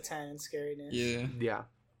 That's a 10 in scariness. Yeah.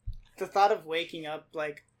 The thought of waking up,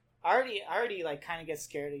 like I already like kind of get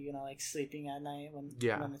scared of, you know, like sleeping at night when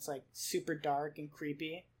it's like super dark and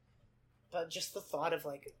creepy. But just the thought of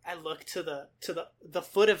like I look to the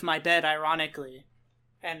foot of my bed, ironically,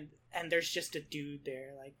 and there's just a dude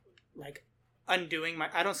there, like undoing my.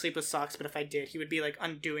 I don't sleep with socks, but if I did, he would be like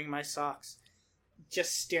undoing my socks,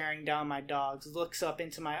 just staring down my dogs. Looks up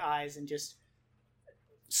into my eyes and just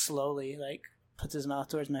slowly like puts his mouth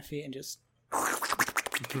towards my feet and just.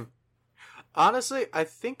 Honestly, I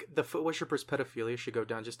think the foot worshippers' pedophilia should go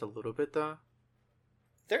down just a little bit, though.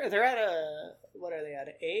 They're at a, what are they at,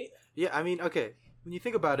 8? Yeah, I mean, okay, when you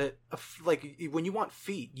think about it, like when you want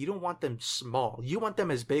feet, you don't want them small. You want them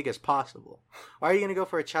as big as possible. Why are you gonna go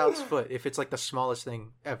for a child's foot if it's like the smallest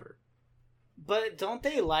thing ever? But don't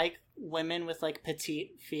they like women with like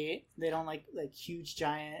petite feet? They don't like huge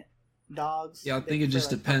giant dogs. Yeah, I think it just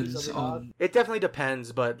depends on. It definitely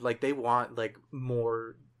depends, but like they want like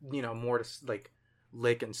more, more to like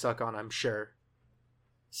lick and suck on, I'm sure.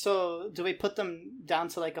 So do we put them down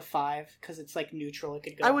to like a 5 because it's like neutral? It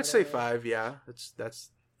could go. I would say 5. Yeah,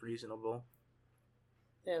 that's reasonable.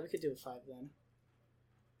 Yeah, we could do a 5 then.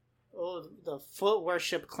 Oh, the foot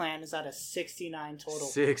worship clan is at a 69 total.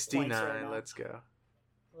 69. Right, let's go.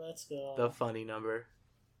 Let's go. The funny number.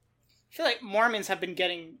 I feel like Mormons have been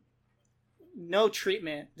getting no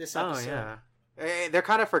treatment this episode. Oh yeah, they're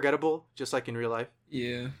kind of forgettable, just like in real life.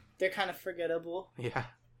 Yeah. They're kind of forgettable. Yeah.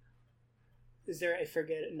 Is there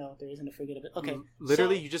a No, there isn't a forgettable. Okay.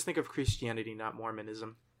 Literally, you just think of Christianity, not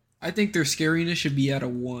Mormonism. I think their scariness should be at a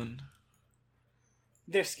 1.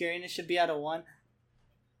 Their scariness should be at a 1.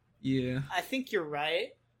 Yeah. I think you're right,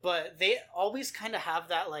 but they always kind of have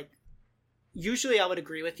that, like, usually I would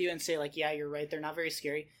agree with you and say, like, yeah, you're right, they're not very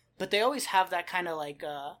scary, but they always have that kind of, like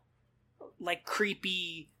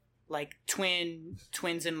creepy, like,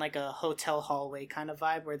 twins in, like, a hotel hallway kind of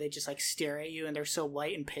vibe where they just, like, stare at you and they're so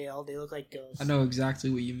white and pale, they look like ghosts. I know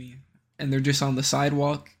exactly what you mean. And they're just on the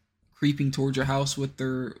sidewalk, creeping towards your house with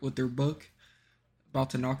their book,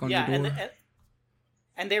 about to knock on your door.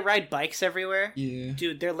 And they ride bikes everywhere. Yeah.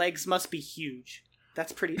 Dude, their legs must be huge.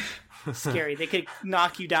 That's pretty scary. They could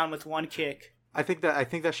knock you down with one kick. I think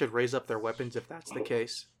that should raise up their weapons if that's the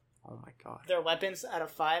case. Oh my God. Their weapons at a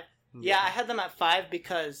 5? Yeah, I had them at 5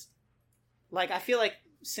 because, like, I feel like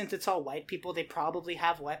since it's all white people, they probably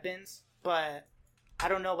have weapons, but I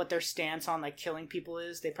don't know what their stance on, like, killing people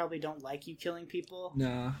is. They probably don't like you killing people.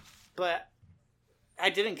 Nah. But I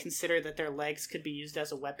didn't consider that their legs could be used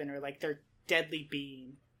as a weapon, or like their deadly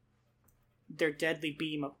beam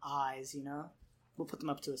of eyes. We'll put them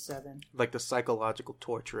up to a 7. Like the psychological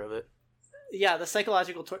torture of it. Yeah, the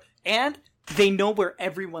psychological torture, and they know where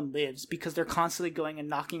everyone lives because they're constantly going and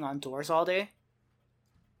knocking on doors all day.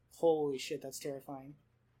 Holy shit, that's terrifying.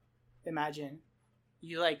 Imagine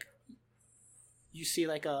you see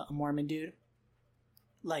like a Mormon dude,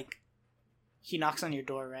 like he knocks on your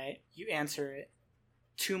door, right? You answer it.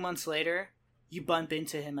 2 months later, you bump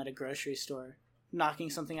into him at a grocery store, knocking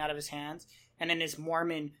something out of his hands, and in his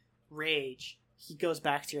Mormon rage, he goes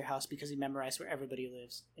back to your house because he memorized where everybody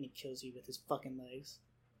lives, and he kills you with his fucking legs.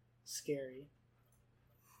 Scary.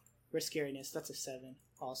 Where's scariness? That's a 7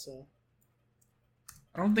 also.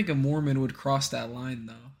 I don't think a Mormon would cross that line,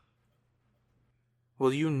 though.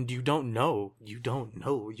 Well, you don't know. You don't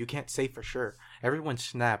know. You can't say for sure. Everyone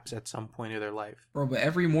snaps at some point of their life. Bro, but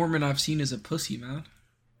every Mormon I've seen is a pussy, man.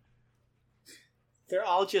 They're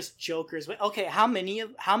all just jokers. Okay, how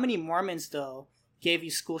many Mormons, though, gave you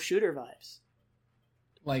school shooter vibes?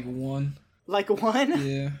 Like 1. Like 1?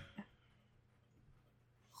 Yeah.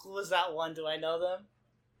 Who was that one? Do I know them?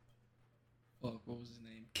 Fuck, what was his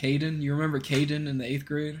name? Caden? You remember Caden in the 8th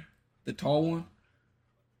grade? The tall one?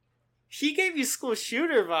 He gave you school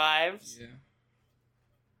shooter vibes? Yeah.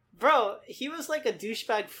 Bro, he was like a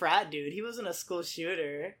douchebag frat dude. He wasn't a school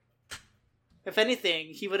shooter. If anything,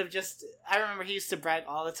 he would have just... I remember he used to brag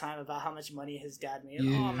all the time about how much money his dad made.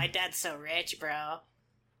 Yeah. Oh, my dad's so rich, bro.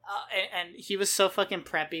 And he was so fucking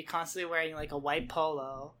preppy, constantly wearing like a white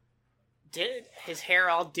polo. His hair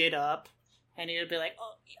all did up. And he would be like,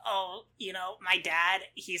 my dad,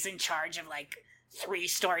 he's in charge of like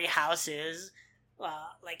 3-story houses.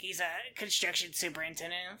 Like he's a construction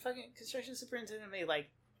superintendent. Fucking construction superintendent made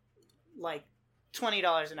like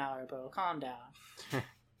 $20 an hour, bro. Calm down.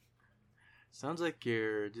 Sounds like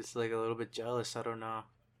you're just like a little bit jealous. I don't know.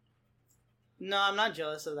 No, I'm not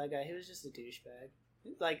jealous of that guy. He was just a douchebag.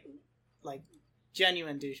 Like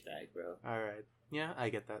genuine douchebag, bro. Alright. Yeah, I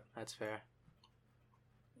get that. That's fair.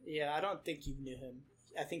 Yeah, I don't think you knew him.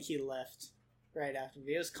 I think he left right after.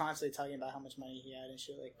 He was constantly talking about how much money he had and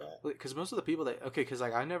shit like that. Because most of the people that... Okay, because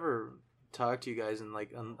like I never talked to you guys in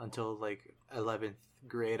like until like 11th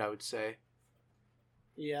grade, I would say.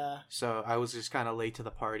 Yeah. So I was just kind of late to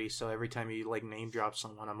the party, so every time you like name drop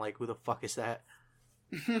someone, I'm like, who the fuck is that?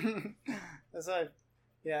 That's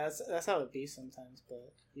how it be sometimes,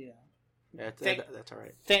 but yeah. That's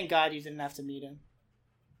alright. Thank God you didn't have to meet him.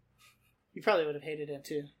 You probably would have hated him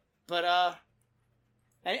too. But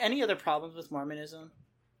any other problems with Mormonism?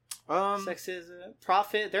 Sexism,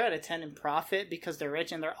 profit. They're at a 10 in profit because they're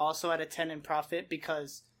rich, and they're also at a 10 in profit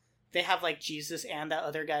because they have like Jesus and that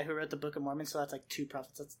other guy who wrote the Book of Mormon. So that's like 2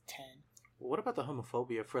 profits. That's 10. What about the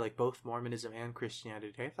homophobia for like both Mormonism and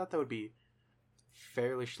Christianity? I thought that would be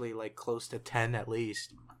fairly like close to 10 at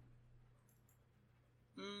least.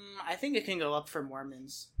 I think it can go up for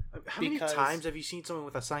Mormons. How many times have you seen someone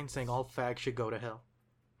with a sign saying all fags should go to hell?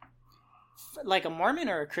 Like a Mormon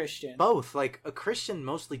or a Christian? Both. Like a Christian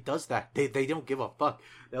mostly does that. They don't give a fuck.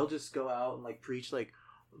 They'll just go out and like preach like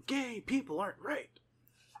gay people aren't right.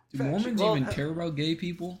 Do Mormons even care about gay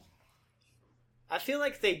people? I feel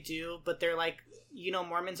like they do, but they're like,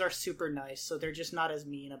 Mormons are super nice, so they're just not as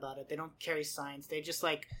mean about it. They don't carry signs. They just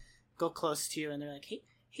like go close to you and they're like,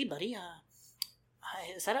 hey buddy,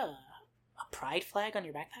 is that a pride flag on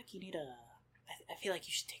your backpack? You need I feel like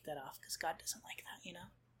you should take that off because God doesn't like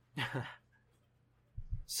that,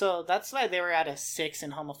 So that's why they were at a 6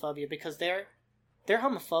 in homophobia, because they're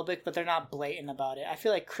homophobic, but they're not blatant about it. I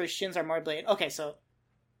feel like Christians are more blatant. Okay, so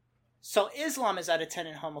Islam is at a 10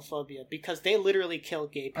 in homophobia because they literally kill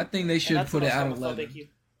gay people. I think they should put it at 11.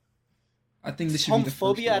 I think this should be the first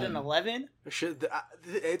 11. Homophobia at an 11?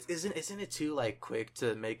 Isn't it too like quick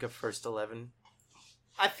to make a first 11?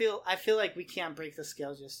 I feel like we can't break the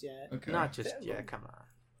scale just yet. Okay. Not just yet. Come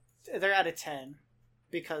on. They're at a 10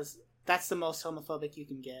 because that's the most homophobic you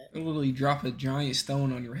can get. They'll literally drop a giant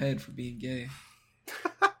stone on your head for being gay.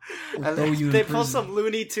 Or throw you in prison. Pull some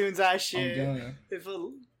Looney Tunes ass shit. Oh god. They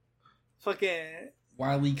pull fucking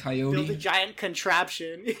Wile E. Coyote. Build a giant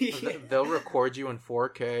contraption. They'll record you in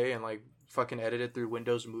 4K and like fucking edit it through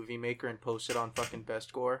Windows Movie Maker and post it on fucking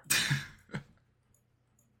Best Gore.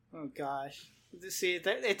 Oh gosh. See,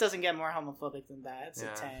 it doesn't get more homophobic than that. It's a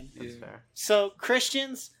 10. That's fair. So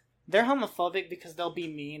Christians, they're homophobic because they'll be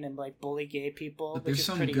mean and like bully gay people, but which is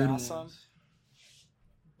pretty awesome. Ones.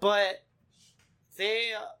 But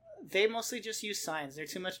they mostly just use signs. They're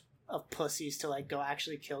too much of pussies to like go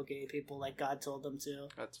actually kill gay people like God told them to.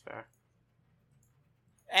 That's fair.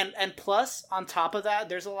 And plus, on top of that,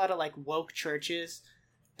 there's a lot of like woke churches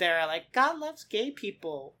that are like, God loves gay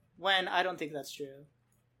people, when I don't think that's true.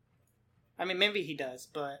 I mean, maybe he does,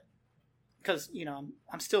 but because, you know,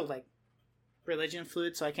 I'm still like religion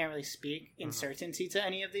fluid, so I can't really speak in certainty to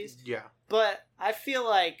any of these. Yeah. But I feel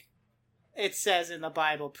like it says in the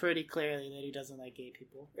Bible pretty clearly that he doesn't like gay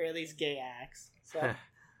people, or at least gay acts. So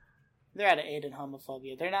they're at an 8 in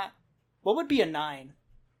homophobia. They're not. What would be a 9?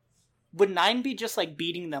 Would 9 be just like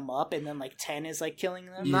beating them up, and then like 10 is like killing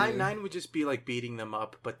them? Yeah. 9 would just be like beating them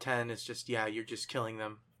up, but 10 is just, yeah, you're just killing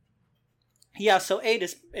them. Yeah, so 8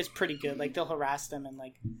 is pretty good. Like, they'll harass them and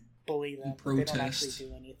like bully them. But they don't actually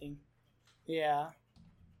do anything. Yeah.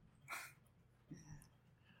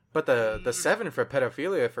 But the 7 for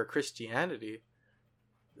pedophilia for Christianity,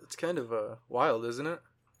 it's kind of wild, isn't it?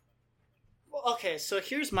 Well, okay, so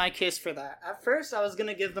here's my case for that. At first, I was going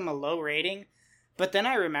to give them a low rating, but then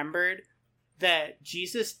I remembered that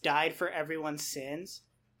Jesus died for everyone's sins.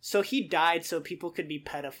 So he died so people could be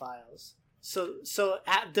pedophiles. So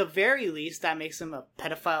at the very least, that makes him a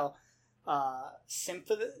pedophile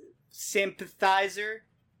sympathizer.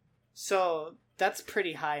 So that's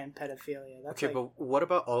pretty high in pedophilia. That's okay, but what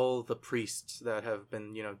about all the priests that have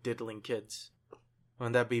been, you know, diddling kids?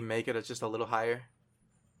 Wouldn't that make it just a little higher?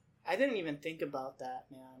 I didn't even think about that,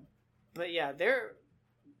 man. But yeah,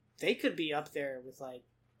 they could be up there with like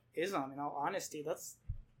Islam. In all honesty, that's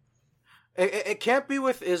it can't be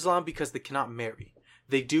with Islam because they cannot marry.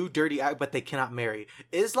 They do dirty act, but they cannot marry.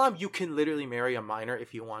 Islam, you can literally marry a minor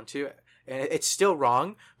if you want to, and it's still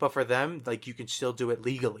wrong. But for them, like, you can still do it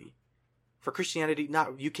legally. For Christianity,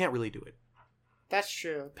 you can't really do it. That's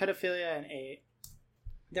true. Pedophilia and 8,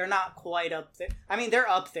 they're not quite up there. I mean, they're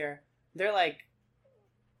up there. They're like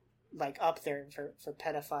up there for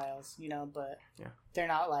pedophiles, you know, but they're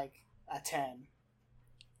not like a 10.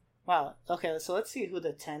 Wow. Okay, so let's see who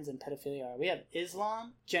the 10s in pedophilia are. We have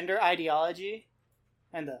Islam, gender ideology,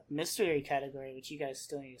 and the mystery category, which you guys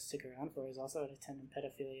still need to stick around for, is also at a 10 in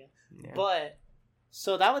pedophilia. Yeah. But,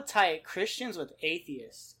 so that would tie Christians with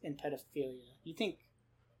atheists in pedophilia. You think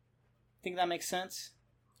that makes sense?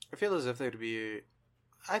 I feel as if there'd be...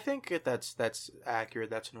 I think that's accurate.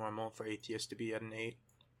 That's normal for atheists to be at an 8.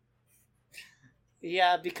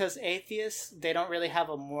 Yeah, because atheists, they don't really have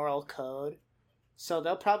a moral code. So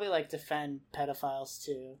they'll probably, like, defend pedophiles,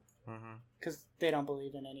 too. Because they don't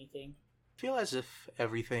believe in anything. I feel as if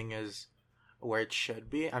everything is where it should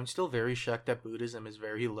be. I'm still very shocked that Buddhism is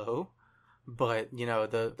very low. But, you know,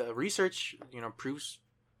 the research, you know, proves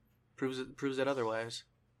it otherwise.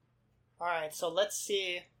 Alright, so let's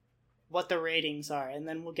see what the ratings are, and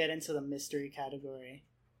then we'll get into the mystery category.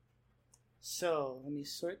 So, let me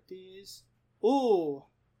sort these. Ooh!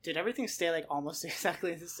 Did everything stay, like, almost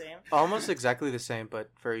exactly the same? Almost exactly the same, but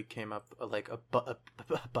Furry came up, like, a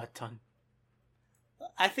butt ton.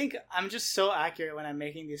 I think I'm just so accurate when I'm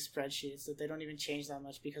making these spreadsheets that they don't even change that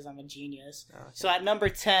much because I'm a genius. Okay. So at number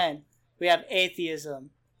 10, we have atheism.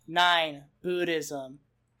 9, Buddhism.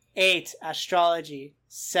 8, astrology.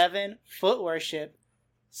 7, foot worship.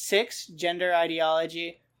 6, gender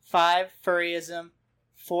ideology. 5, furryism.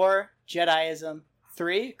 4, Jediism.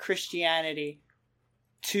 3, Christianity.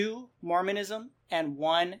 2, Mormonism. And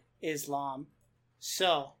 1, Islam.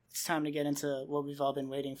 So, it's time to get into what we've all been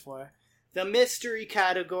waiting for. The mystery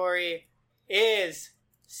category is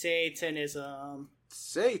Satanism.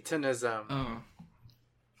 Satanism. Oh.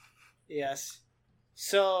 Yes.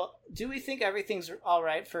 So, do we think everything's all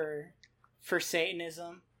right for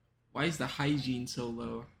Satanism? Why is the hygiene so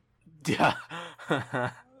low? Yeah.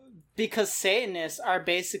 Because Satanists are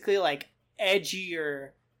basically like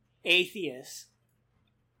edgier atheists,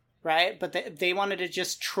 right? But they wanted to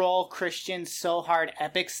just troll Christians so hard,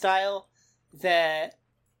 epic style, that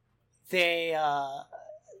they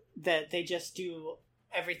just do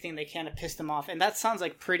everything they can to piss them off. And that sounds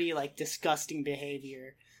like pretty like disgusting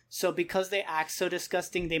behavior. So because they act so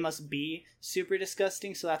disgusting, they must be super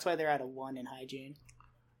disgusting. So that's why they're at a 1 in hygiene.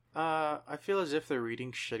 I feel as if their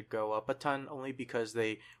reading should go up a ton, only because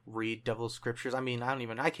they read devil scriptures. I mean,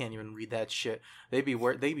 I can't even read that shit. They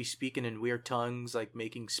be speaking in weird tongues, like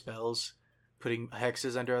making spells, putting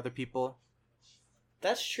hexes under other people.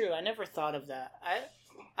 That's true. I never thought of that.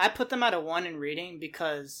 I put them at a 1 in reading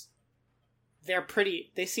because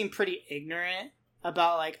they seem pretty ignorant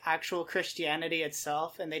about like actual Christianity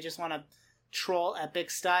itself, and they just want to troll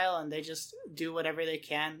epic style, and they just do whatever they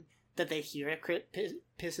can that they hear it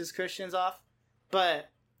pisses Christians off. But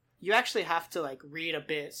you actually have to like read a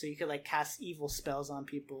bit so you could like cast evil spells on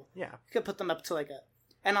people. Yeah. You could put them up to like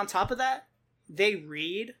and on top of that, they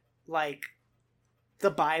read like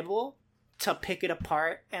the Bible to pick it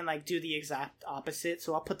apart and like do the exact opposite.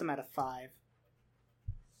 So I'll put them at a 5.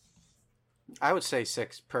 I would say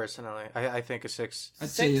 6 personally. I think a 6. I'd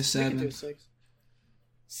say a 7. We can do a 6.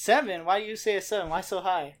 7? Why do you say a 7? Why so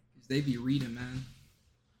high? They be reading, man.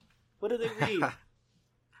 What do they read? I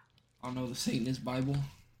don't know, the Satanist Bible.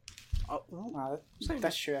 Oh,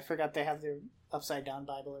 that's true. I forgot they have their upside down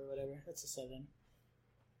Bible or whatever. That's a 7.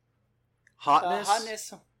 Hotness?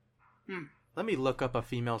 Hotness. Let me look up a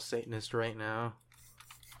female Satanist right now.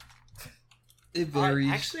 It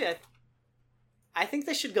varies. Actually, I think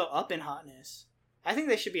they should go up in hotness. I think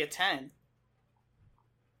they should be a 10.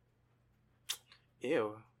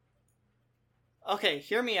 Ew. Okay,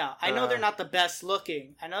 hear me out. I know they're not the best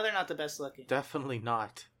looking. Definitely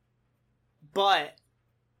not. But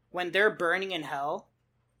when they're burning in hell,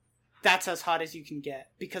 that's as hot as you can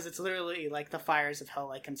get. Because it's literally like the fires of hell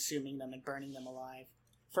like consuming them and burning them alive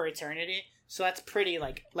for eternity. So that's pretty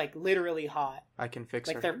like literally hot. I can fix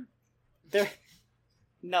like her. They're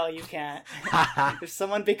No, you can't. If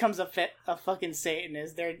someone becomes a fucking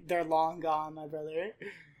Satanist, they're long gone, my brother.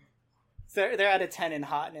 They're at a 10 in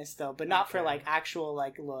hotness though, but not for like actual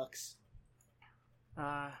like looks.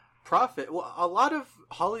 Profit. Well, a lot of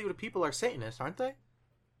Hollywood people are Satanists, aren't they?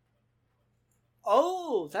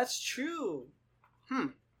 Oh, that's true.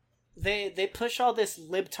 They push all this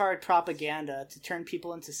libtard propaganda to turn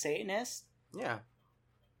people into Satanists. Yeah.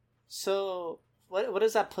 So what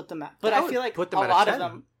does that put them at? But I feel like put them a at lot 10. of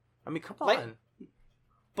them. I mean, come like, on.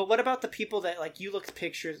 But what about the people that like you look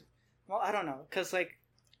pictures? Well, I don't know, because like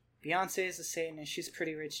Beyonce is a Satanist. She's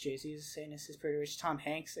pretty rich. Jay-Z is a Satanist. He's pretty rich. Tom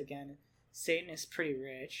Hanks again, Satanist, pretty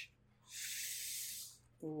rich.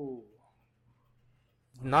 Ooh.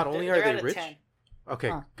 Not only are they rich. 10.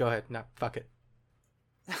 Okay, go ahead. No, fuck it.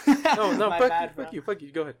 No, fuck you.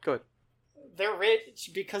 Go ahead. They're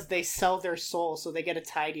rich because they sell their soul, so they get a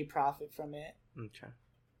tidy profit from it. Okay.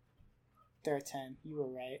 They're a 10. You were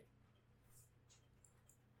right.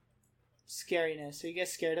 Scariness. Are you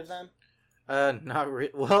guys scared of them? Not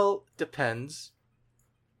really. Well, depends.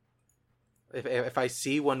 If I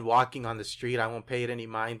see one walking on the street, I won't pay it any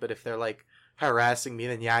mind. But if they're like harassing me,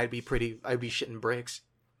 then yeah, I'd be shitting bricks.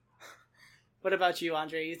 What about you,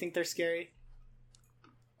 Andre? You think they're scary?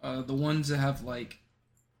 The ones that have like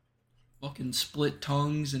fucking split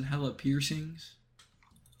tongues and hella piercings.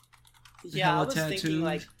 Yeah, I was thinking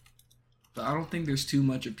like. But I don't think there's too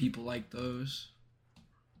much of people like those.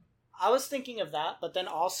 I was thinking of that, but then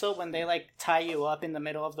also when they like tie you up in the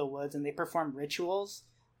middle of the woods and they perform rituals,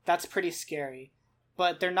 that's pretty scary.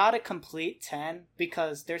 But they're not a complete 10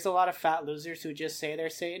 because there's a lot of fat losers who just say they're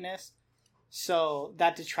Satanists. So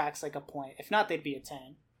that detracts like a point. If not, they'd be a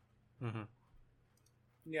 10. Mm-hmm.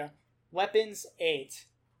 Yeah. Weapons, 8.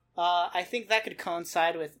 I think that could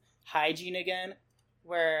coincide with hygiene again,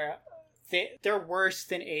 where they're worse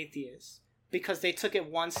than atheists because they took it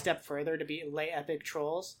one step further to be lay epic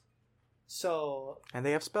trolls. So, and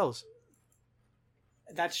they have spells.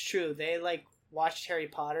 That's true. They like watched Harry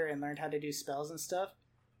Potter and learned how to do spells and stuff.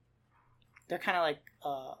 They're kind of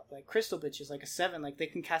like crystal bitches, like a 7. Like they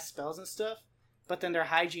can cast spells and stuff, but then their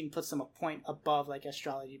hygiene puts them a point above like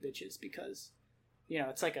astrology bitches because, you know,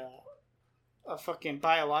 it's like a fucking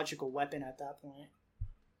biological weapon at that point.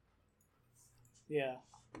 Yeah.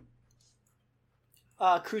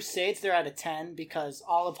 Crusades, they're at a 10 because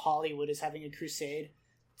all of Hollywood is having a crusade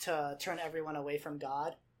to turn everyone away from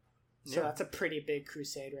God. So that's a pretty big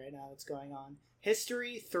crusade right now that's going on.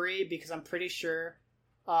 History, 3, because I'm pretty sure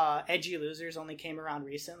edgy losers only came around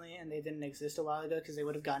recently and they didn't exist a while ago because they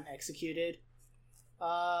would have gotten executed.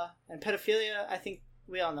 And pedophilia, I think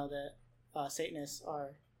we all know that Satanists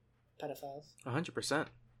are pedophiles. 100%.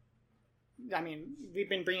 I mean, we've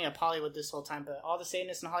been bringing up Hollywood this whole time, but all the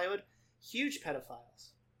Satanists in Hollywood, huge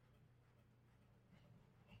pedophiles.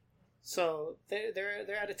 So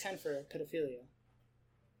they're at a 10 for pedophilia.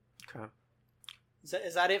 Okay.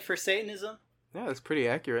 Is that it for Satanism? Yeah, that's pretty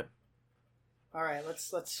accurate. All right,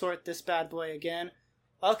 let's sort this bad boy again.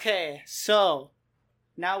 Okay, so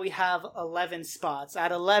now we have 11 spots.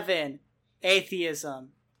 At 11,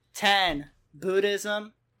 atheism. 10,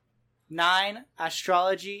 Buddhism. 9,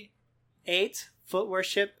 astrology. 8, foot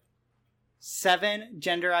worship. 7,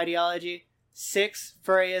 gender ideology. 6,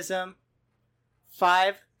 furryism.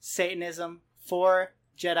 5, Satanism. 4,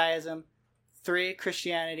 Jediism. 3,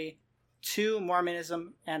 Christianity. 2,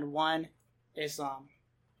 Mormonism. And 1, Islam.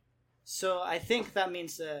 So I think that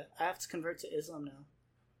means that I have to convert to Islam now.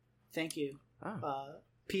 Thank you. Oh.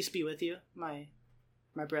 Peace be with you, my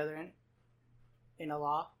brethren. In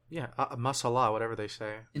Allah. Yeah, masallah, whatever they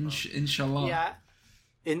say. Inshallah. Yeah.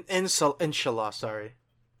 Inshallah, sorry.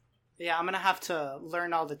 Yeah, I'm gonna have to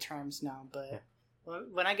learn all the terms now. But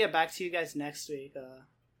when I get back to you guys next week,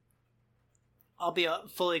 I'll be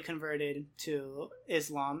fully converted to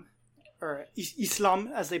Islam, or Islam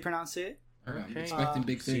as they pronounce it. Alright, I'm expecting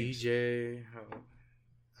big things. CJ,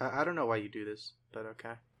 I don't know why you do this, but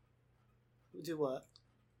okay. Do what?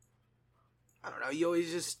 I don't know. You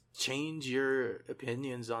always just change your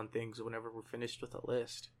opinions on things whenever we're finished with a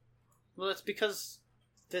list. Well, it's because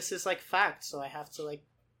this is like facts, so I have to like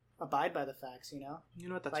abide by the facts. You know. You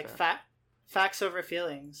know what? That's like fair. Facts over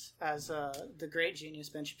feelings, as the great genius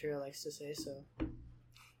Ben Shapiro likes to say. So,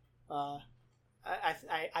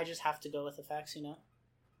 I just have to go with the facts. You know.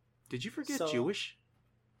 Did you forget Jewish?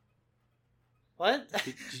 What?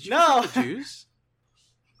 Did you no. forget the Jews?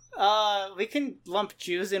 We can lump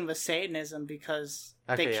Jews in with Satanism because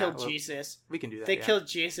they killed Jesus. We can do that. They killed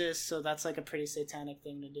Jesus, so that's like a pretty satanic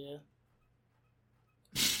thing to do.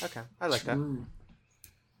 Okay, I like that.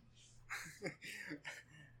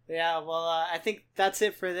 Yeah, well, I think that's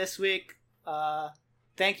it for this week.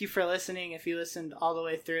 Thank you for listening. If you listened all the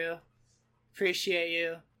way through, appreciate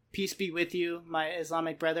you. Peace be with you, my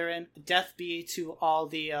Islamic brethren. Death be to all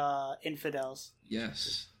the infidels.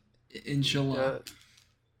 Yes. Inshallah.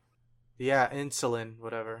 Yeah, insulin,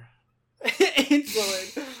 whatever.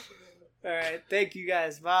 Insulin. All right. Thank you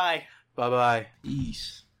guys. Bye. Bye-bye.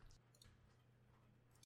 Peace.